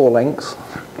 has 4 links.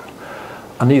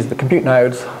 And these are the compute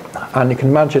nodes. And you can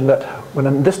imagine that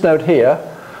when this node here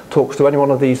talks to any one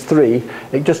of these 3,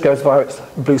 it just goes via its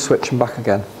blue switch and back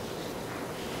again.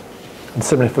 And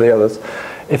similarly for the others.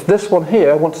 If this one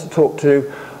here wants to talk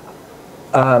to,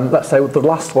 let's say, the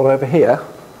last one over here,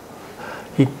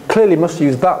 he clearly must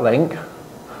use that link,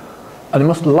 and he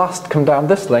must last come down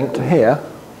this link to here,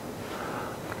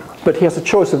 but he has a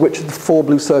choice of which of the 4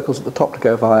 blue circles at the top to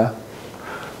go via.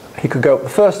 He could go up the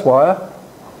first wire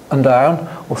and down,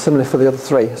 or similarly for the other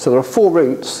 3. So there are 4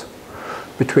 routes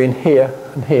between here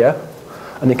and here,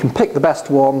 and you can pick the best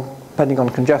one depending on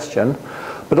congestion,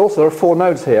 but also there are 4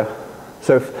 nodes here.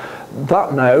 So if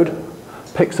that node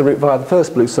picks the route via the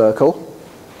first blue circle,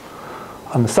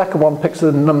 and the second one picks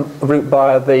the route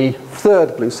via the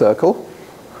 3rd blue circle,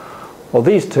 well,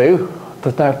 these 2,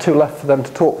 there's now 2 left for them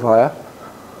to talk via,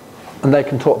 and they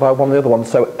can talk via one of the other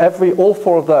ones. So all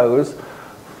 4 of those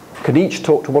can each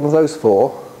talk to one of those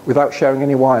 4 without sharing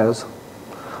any wires.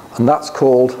 And that's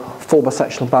called 4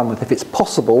 bisectional bandwidth. If it's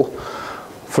possible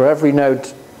for every node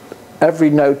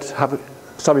to have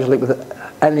established a link with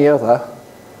any other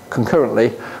concurrently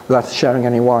without sharing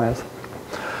any wires.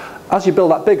 As you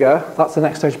build that bigger, that's the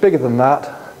next stage bigger than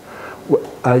that. You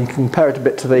can compare it a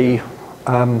bit to the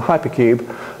hypercube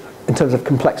in terms of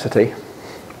complexity.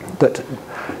 That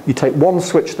you take one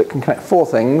switch that can connect 4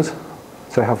 things,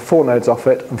 so you have 4 nodes off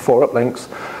it and 4 uplinks,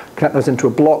 connect those into a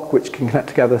block which can connect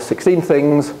together 16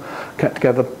 things, connect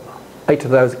together 8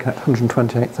 of those that connect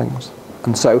 128 things.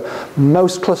 And so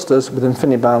most clusters with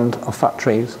InfiniBand are fat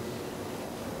trees.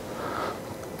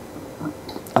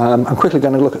 I'm quickly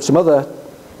going to look at some other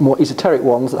more esoteric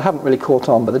ones that haven't really caught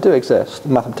on, but they do exist.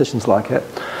 Mathematicians like it.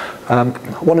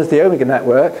 One is the omega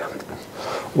network,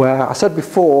 where I said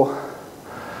before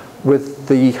with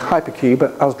the hypercube,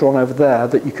 as drawn over there,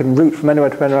 that you can route from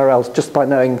anywhere to anywhere else just by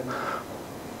knowing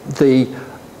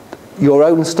your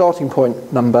own starting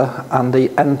point number and the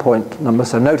endpoint number.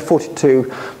 So node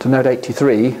 42 to node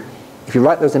 83, if you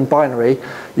write those in binary,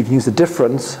 you can use the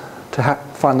difference to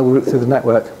find the route through the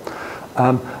network.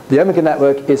 The omega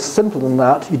network is simpler than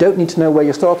that. You don't need to know where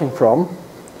you're starting from.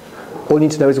 All you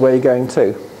need to know is where you're going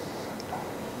to.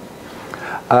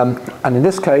 And in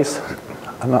this case,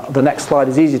 and the next slide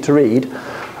is easy to read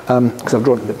because I've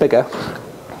drawn it a bit bigger.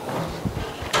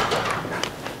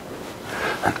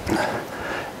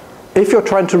 If you're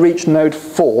trying to reach node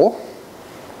 4,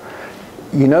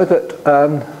 you know that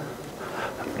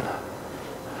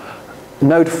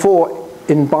node 4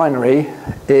 in binary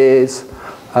is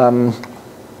 1,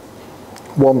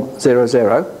 0,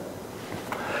 0.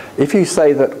 If you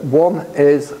say that 1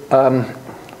 is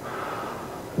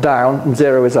down and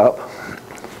 0 is up,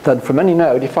 then from any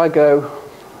node, if I go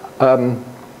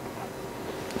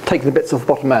take the bits off the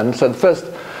bottom end, so the first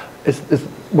is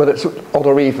whether it's odd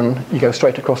or even, you go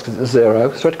straight across because it's a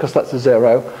 0. Straight across, that's a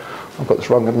 0. I've got this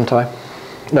wrong, haven't I?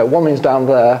 No, 1 means down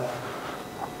there,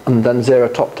 and then 0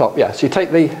 top. Yeah, so you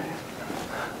take the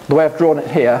way I've drawn it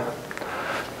here.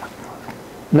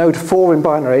 Node 4 in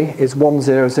binary is 1,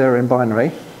 0, 0 in binary.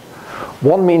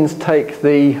 1 means take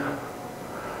the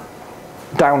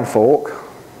down fork,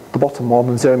 the bottom one,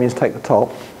 and 0 means take the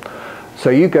top. So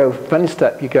you go, for any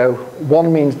step, you go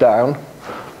 1 means down,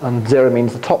 and 0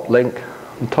 means the top link,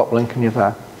 and you're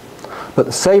there. But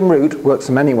the same route works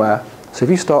from anywhere. So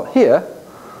if you start here,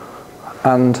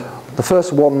 and the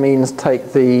first 1 means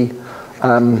take the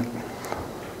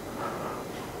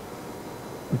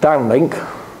down link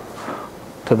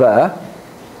to there,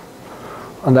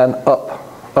 and then up,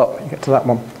 you get to that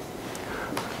one.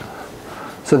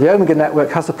 So the omega network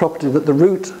has the property that the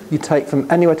route you take from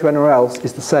anywhere to anywhere else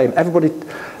is the same.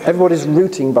 Everybody's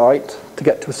routing byte to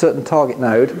get to a certain target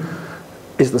node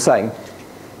is the same.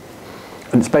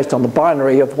 And it's based on the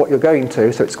binary of what you're going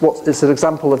to. So it's an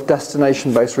example of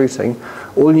destination-based routing.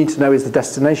 All you need to know is the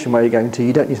destination where you're going to.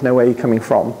 You don't need to know where you're coming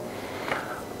from.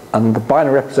 And the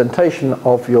binary representation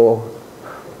of your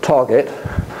target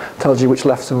tells you which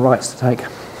lefts and rights to take.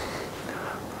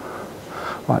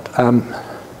 Right.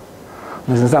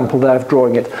 There's an example there of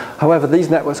drawing it. However, these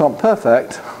networks aren't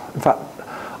perfect. In fact,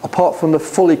 apart from the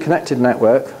fully connected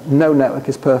network, no network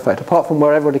is perfect. Apart from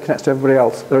where everybody connects to everybody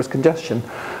else, there is congestion.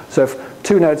 So if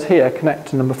two nodes here connect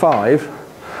to number 5,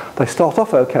 they start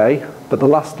off okay, but the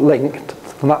last link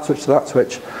from that switch to that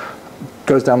switch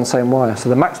goes down the same wire. So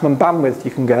the maximum bandwidth you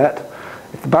can get,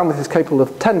 if the bandwidth is capable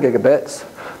of 10 gigabits,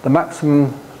 the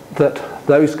maximum that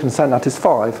those can send out is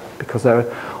 5, because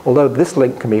although this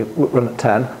link can be run at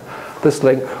 10, this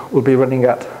link will be running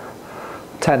at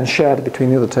 10 shared between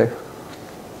the other two.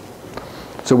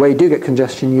 So where you do get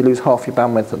congestion, you lose half your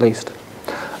bandwidth at least.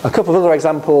 A couple of other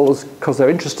examples, because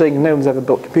they're interesting, no one's ever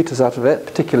built computers out of it,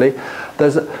 particularly.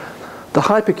 There's the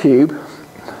hypercube,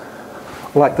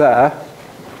 like there,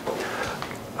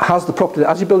 has the property that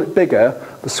as you build it bigger,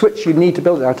 the switch you need to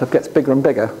build it out of gets bigger and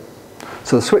bigger.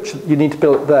 So the switch you need to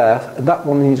build it there, and that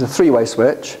one needs a 3-way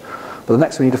switch, but the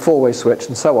next one you need a 4-way switch,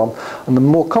 and so on. And the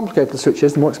more complicated the switch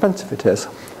is, the more expensive it is.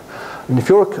 And if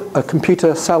you're a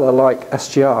computer seller like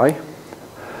SGI,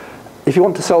 if you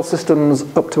want to sell systems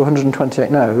up to 128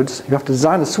 nodes, you have to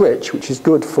design a switch which is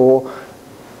good for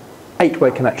 8-way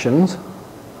connections.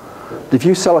 If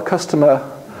you sell a customer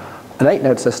an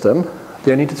 8-node system,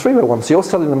 they only need a 3-way one. So you're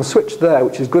selling them a switch there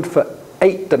which is good for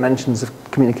 8 dimensions of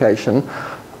communication,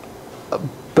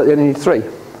 but they only need 3.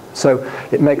 So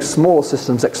it makes smaller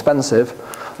systems expensive,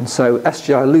 and so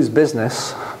SGI lose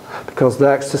business because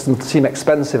their systems seem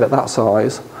expensive at that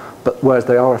size, but whereas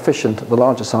they are efficient at the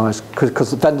larger size, because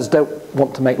the vendors don't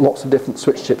want to make lots of different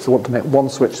switch chips, they want to make one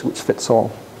switch which fits all.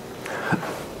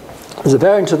 There's a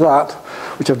variant of that,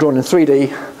 which I've drawn in 3D,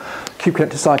 cube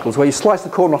connected cycles, where you slice the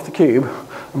corner off the cube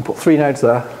and put 3 nodes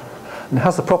there, and it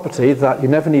has the property that you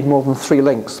never need more than 3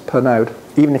 links per node,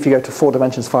 even if you go to 4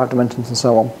 dimensions, 5 dimensions, and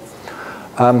so on.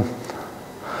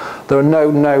 There are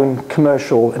no known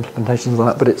commercial implementations of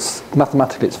that, but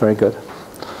mathematically it's very good.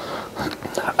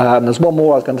 There's one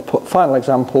more I was going to put. Final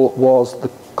example was the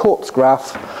quartz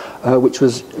graph, which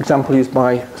was an example used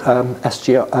by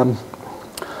SGI.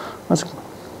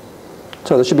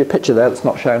 So there should be a picture there that's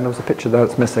not shown. There was a picture there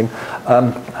that's missing.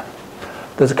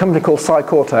 There's a company called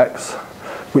Cortex,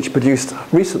 which produced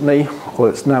recently, or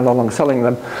it's now no longer selling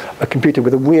them, a computer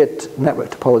with a weird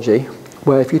network topology,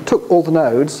 where if you took all the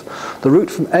nodes, the route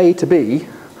from A to B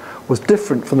was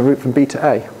different from the route from B to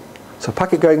A. So a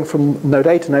packet going from node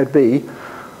A to node B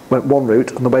went one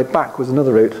route, and the way back was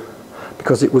another route,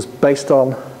 because it was based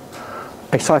on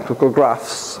acyclical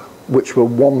graphs which were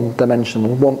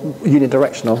one-dimensional,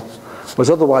 unidirectional, whereas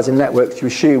otherwise in networks you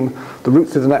assume the route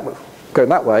through the network going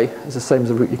that way is the same as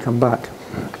the route you come back.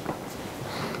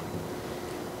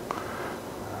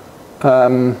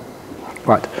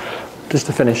 Right, just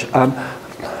to finish.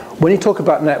 When you talk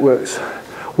about networks,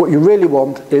 what you really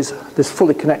want is this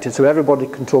fully connected so everybody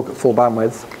can talk at full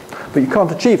bandwidth, but you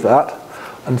can't achieve that,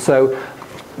 and so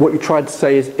what you try to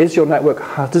say is your network,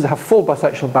 does it have full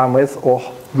bisectional bandwidth or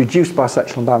reduced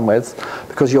bisectional bandwidth,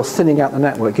 because you're thinning out the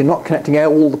network, you're not connecting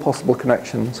all the possible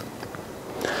connections.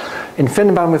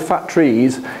 InfiniBand with fat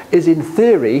trees is in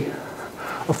theory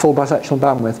a full bisectional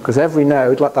bandwidth, because every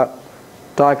node, like that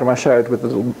diagram I showed with the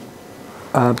little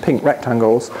pink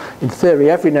rectangles, in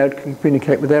theory every node can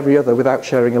communicate with every other without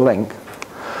sharing a link.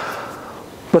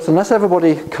 But unless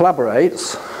everybody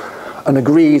collaborates and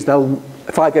agrees,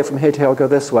 if I go from here to here, I'll go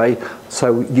this way,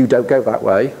 so you don't go that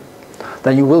way,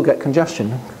 then you will get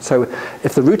congestion. So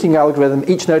if the routing algorithm,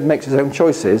 each node makes its own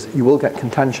choices, you will get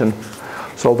contention.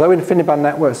 So although InfiniBand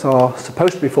networks are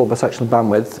supposed to be full bisectional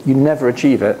bandwidth, you never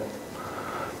achieve it,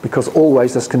 because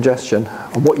always there's congestion.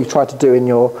 And what you try to do in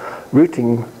your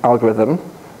routing algorithm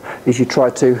is you try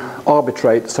to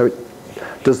arbitrate so it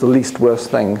does the least worst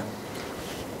thing.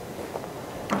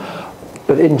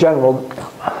 But in general,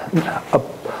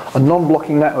 a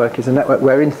non-blocking network is a network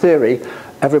where in theory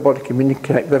everybody can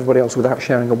communicate with everybody else without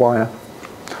sharing a wire.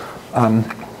 You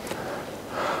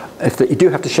do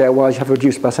have to share wires, you have a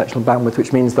reduced bisectional bandwidth,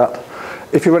 which means that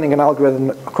if you're running an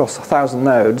algorithm across 1,000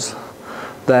 nodes,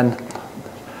 then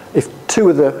if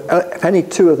any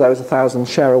two of those 1,000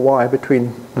 share a wire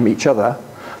between them each other,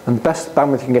 then the best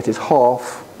bandwidth you can get is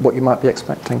half what you might be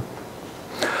expecting.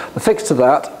 The fix to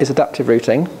that is adaptive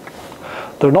routing.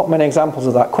 There are not many examples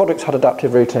of that. Quadrix had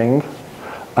adaptive routing,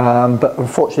 but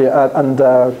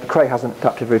unfortunately, Cray hasn't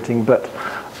adaptive routing, but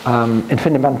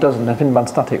InfiniBand doesn't. InfiniBand's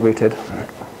static routed.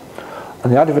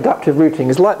 And the idea of adaptive routing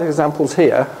is like the examples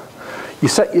here.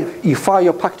 You fire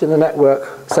your packet in the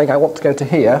network saying, I want to go to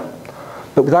here,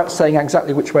 but without saying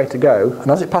exactly which way to go.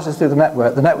 And as it passes through the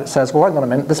network says, well, hang on a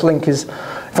minute, this link is,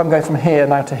 if I'm going from here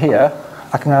now to here,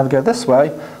 I can either go this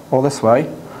way or this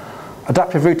way.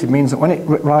 Adaptive routing means that when it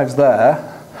arrives there,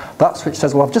 that switch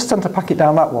says, well, I've just sent a packet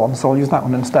down that one, so I'll use that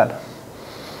one instead.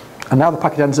 And now the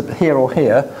packet ends up here or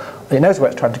here, it knows where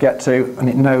it's trying to get to, and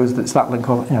it knows that it's that link,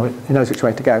 or it knows which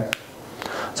way to go.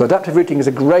 So adaptive routing is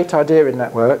a great idea in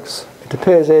networks. It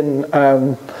appears in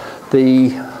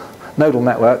the nodal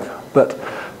network, but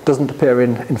doesn't appear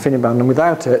in InfiniBand, and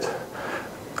without it,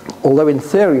 although in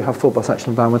theory you have full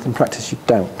bisectional bandwidth, in practice you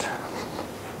don't.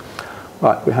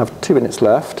 Right, we have 2 minutes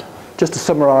left. Just to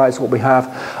summarise what we have,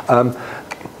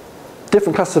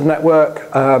 different classes of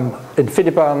network.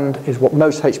 InfiniBand is what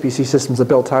most HPC systems are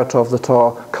built out of that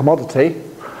are commodity.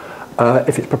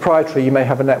 If it's proprietary, you may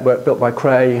have a network built by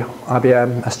Cray,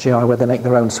 IBM, SGI, where they make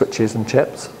their own switches and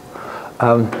chips.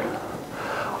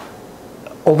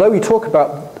 Although we talk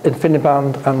about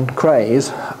InfiniBand and Crays,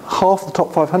 half the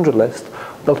top 500 list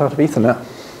built out of Ethernet.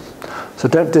 So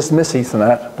don't dismiss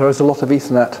Ethernet. There is a lot of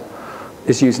Ethernet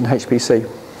is used in HPC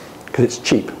because it's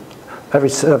cheap. Every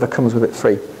server comes with it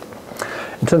free.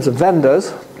 In terms of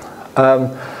vendors,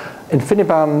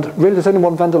 InfiniBand, really there's only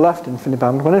one vendor left in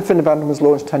InfiniBand. When InfiniBand was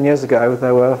launched 10 years ago,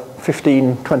 there were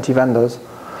 15, 20 vendors,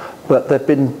 but they've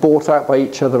been bought out by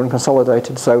each other and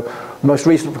consolidated. So the most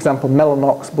recent, for example,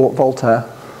 Mellanox bought Voltaire.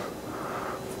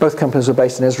 Both companies are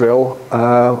based in Israel.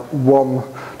 One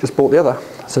just bought the other.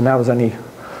 So now there's only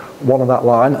one of that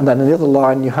line. And then in the other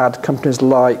line, you had companies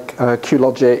like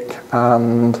QLogic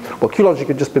and, well, QLogic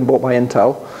had just been bought by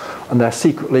Intel, and they're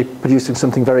secretly producing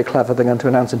something very clever they're going to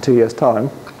announce in 2 years' time.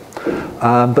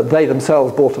 But they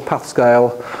themselves bought a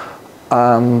PathScale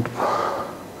and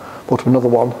bought another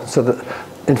one, so that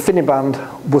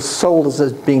InfiniBand was sold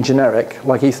as being generic,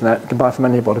 like Ethernet, you can buy from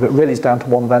anybody, but really it's down to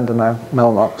one vendor now,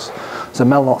 Mellanox. So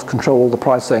Mellanox control the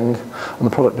pricing and the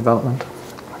product development.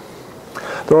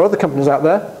 There are other companies out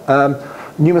there.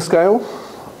 Numascale,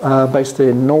 based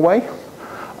in Norway,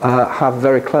 have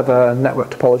very clever network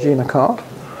topology in a card.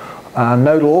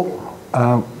 Nodal,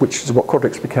 which is what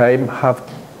Quadrix became, have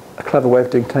a clever way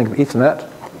of doing Ethernet,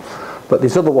 but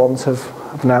these other ones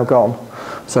have now gone.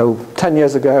 So 10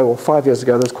 years ago or 5 years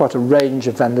ago, there's quite a range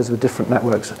of vendors with different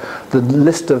networks. The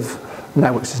list of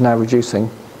networks is now reducing.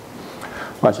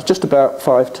 Right, so just about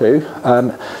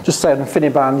 5.2. Just say on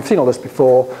InfiniBand, you've seen all this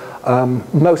before.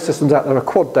 Most systems out there are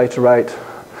quad data rate.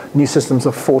 New systems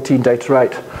are 14 data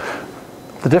rate.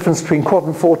 The difference between quad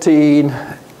and 14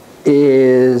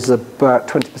 is about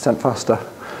 20% faster.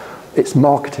 It's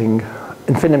marketing.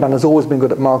 InfiniBand has always been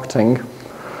good at marketing,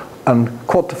 and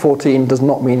quad to 14 does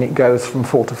not mean it goes from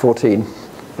 4 to 14.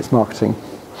 It's marketing.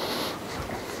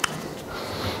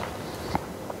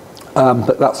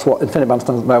 But that's what InfiniBand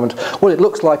stands at the moment. What it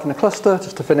looks like in a cluster,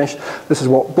 just to finish, this is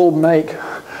what Bulb make.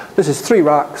 This is 3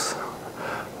 racks.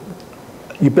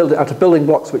 You build it out of building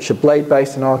blocks, which are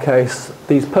blade-based in our case.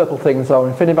 These purple things are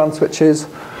InfiniBand switches.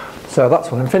 So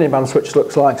that's what an InfiniBand switch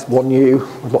looks like. It's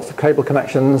 1U with lots of cable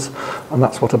connections. And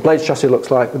that's what a blade chassis looks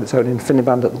like with its own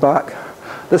InfiniBand at the back.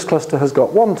 This cluster has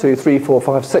got 1, 2, 3, 4,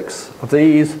 5, 6 of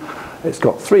these. It's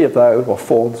got 3 of those, or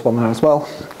 4, there's one there as well.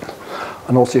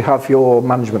 And also you have your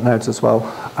management nodes as well.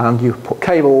 And you put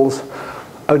cables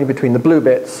only between the blue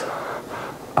bits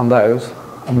and those.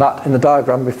 And that, in the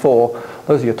diagram before,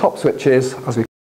 those are your top switches. As we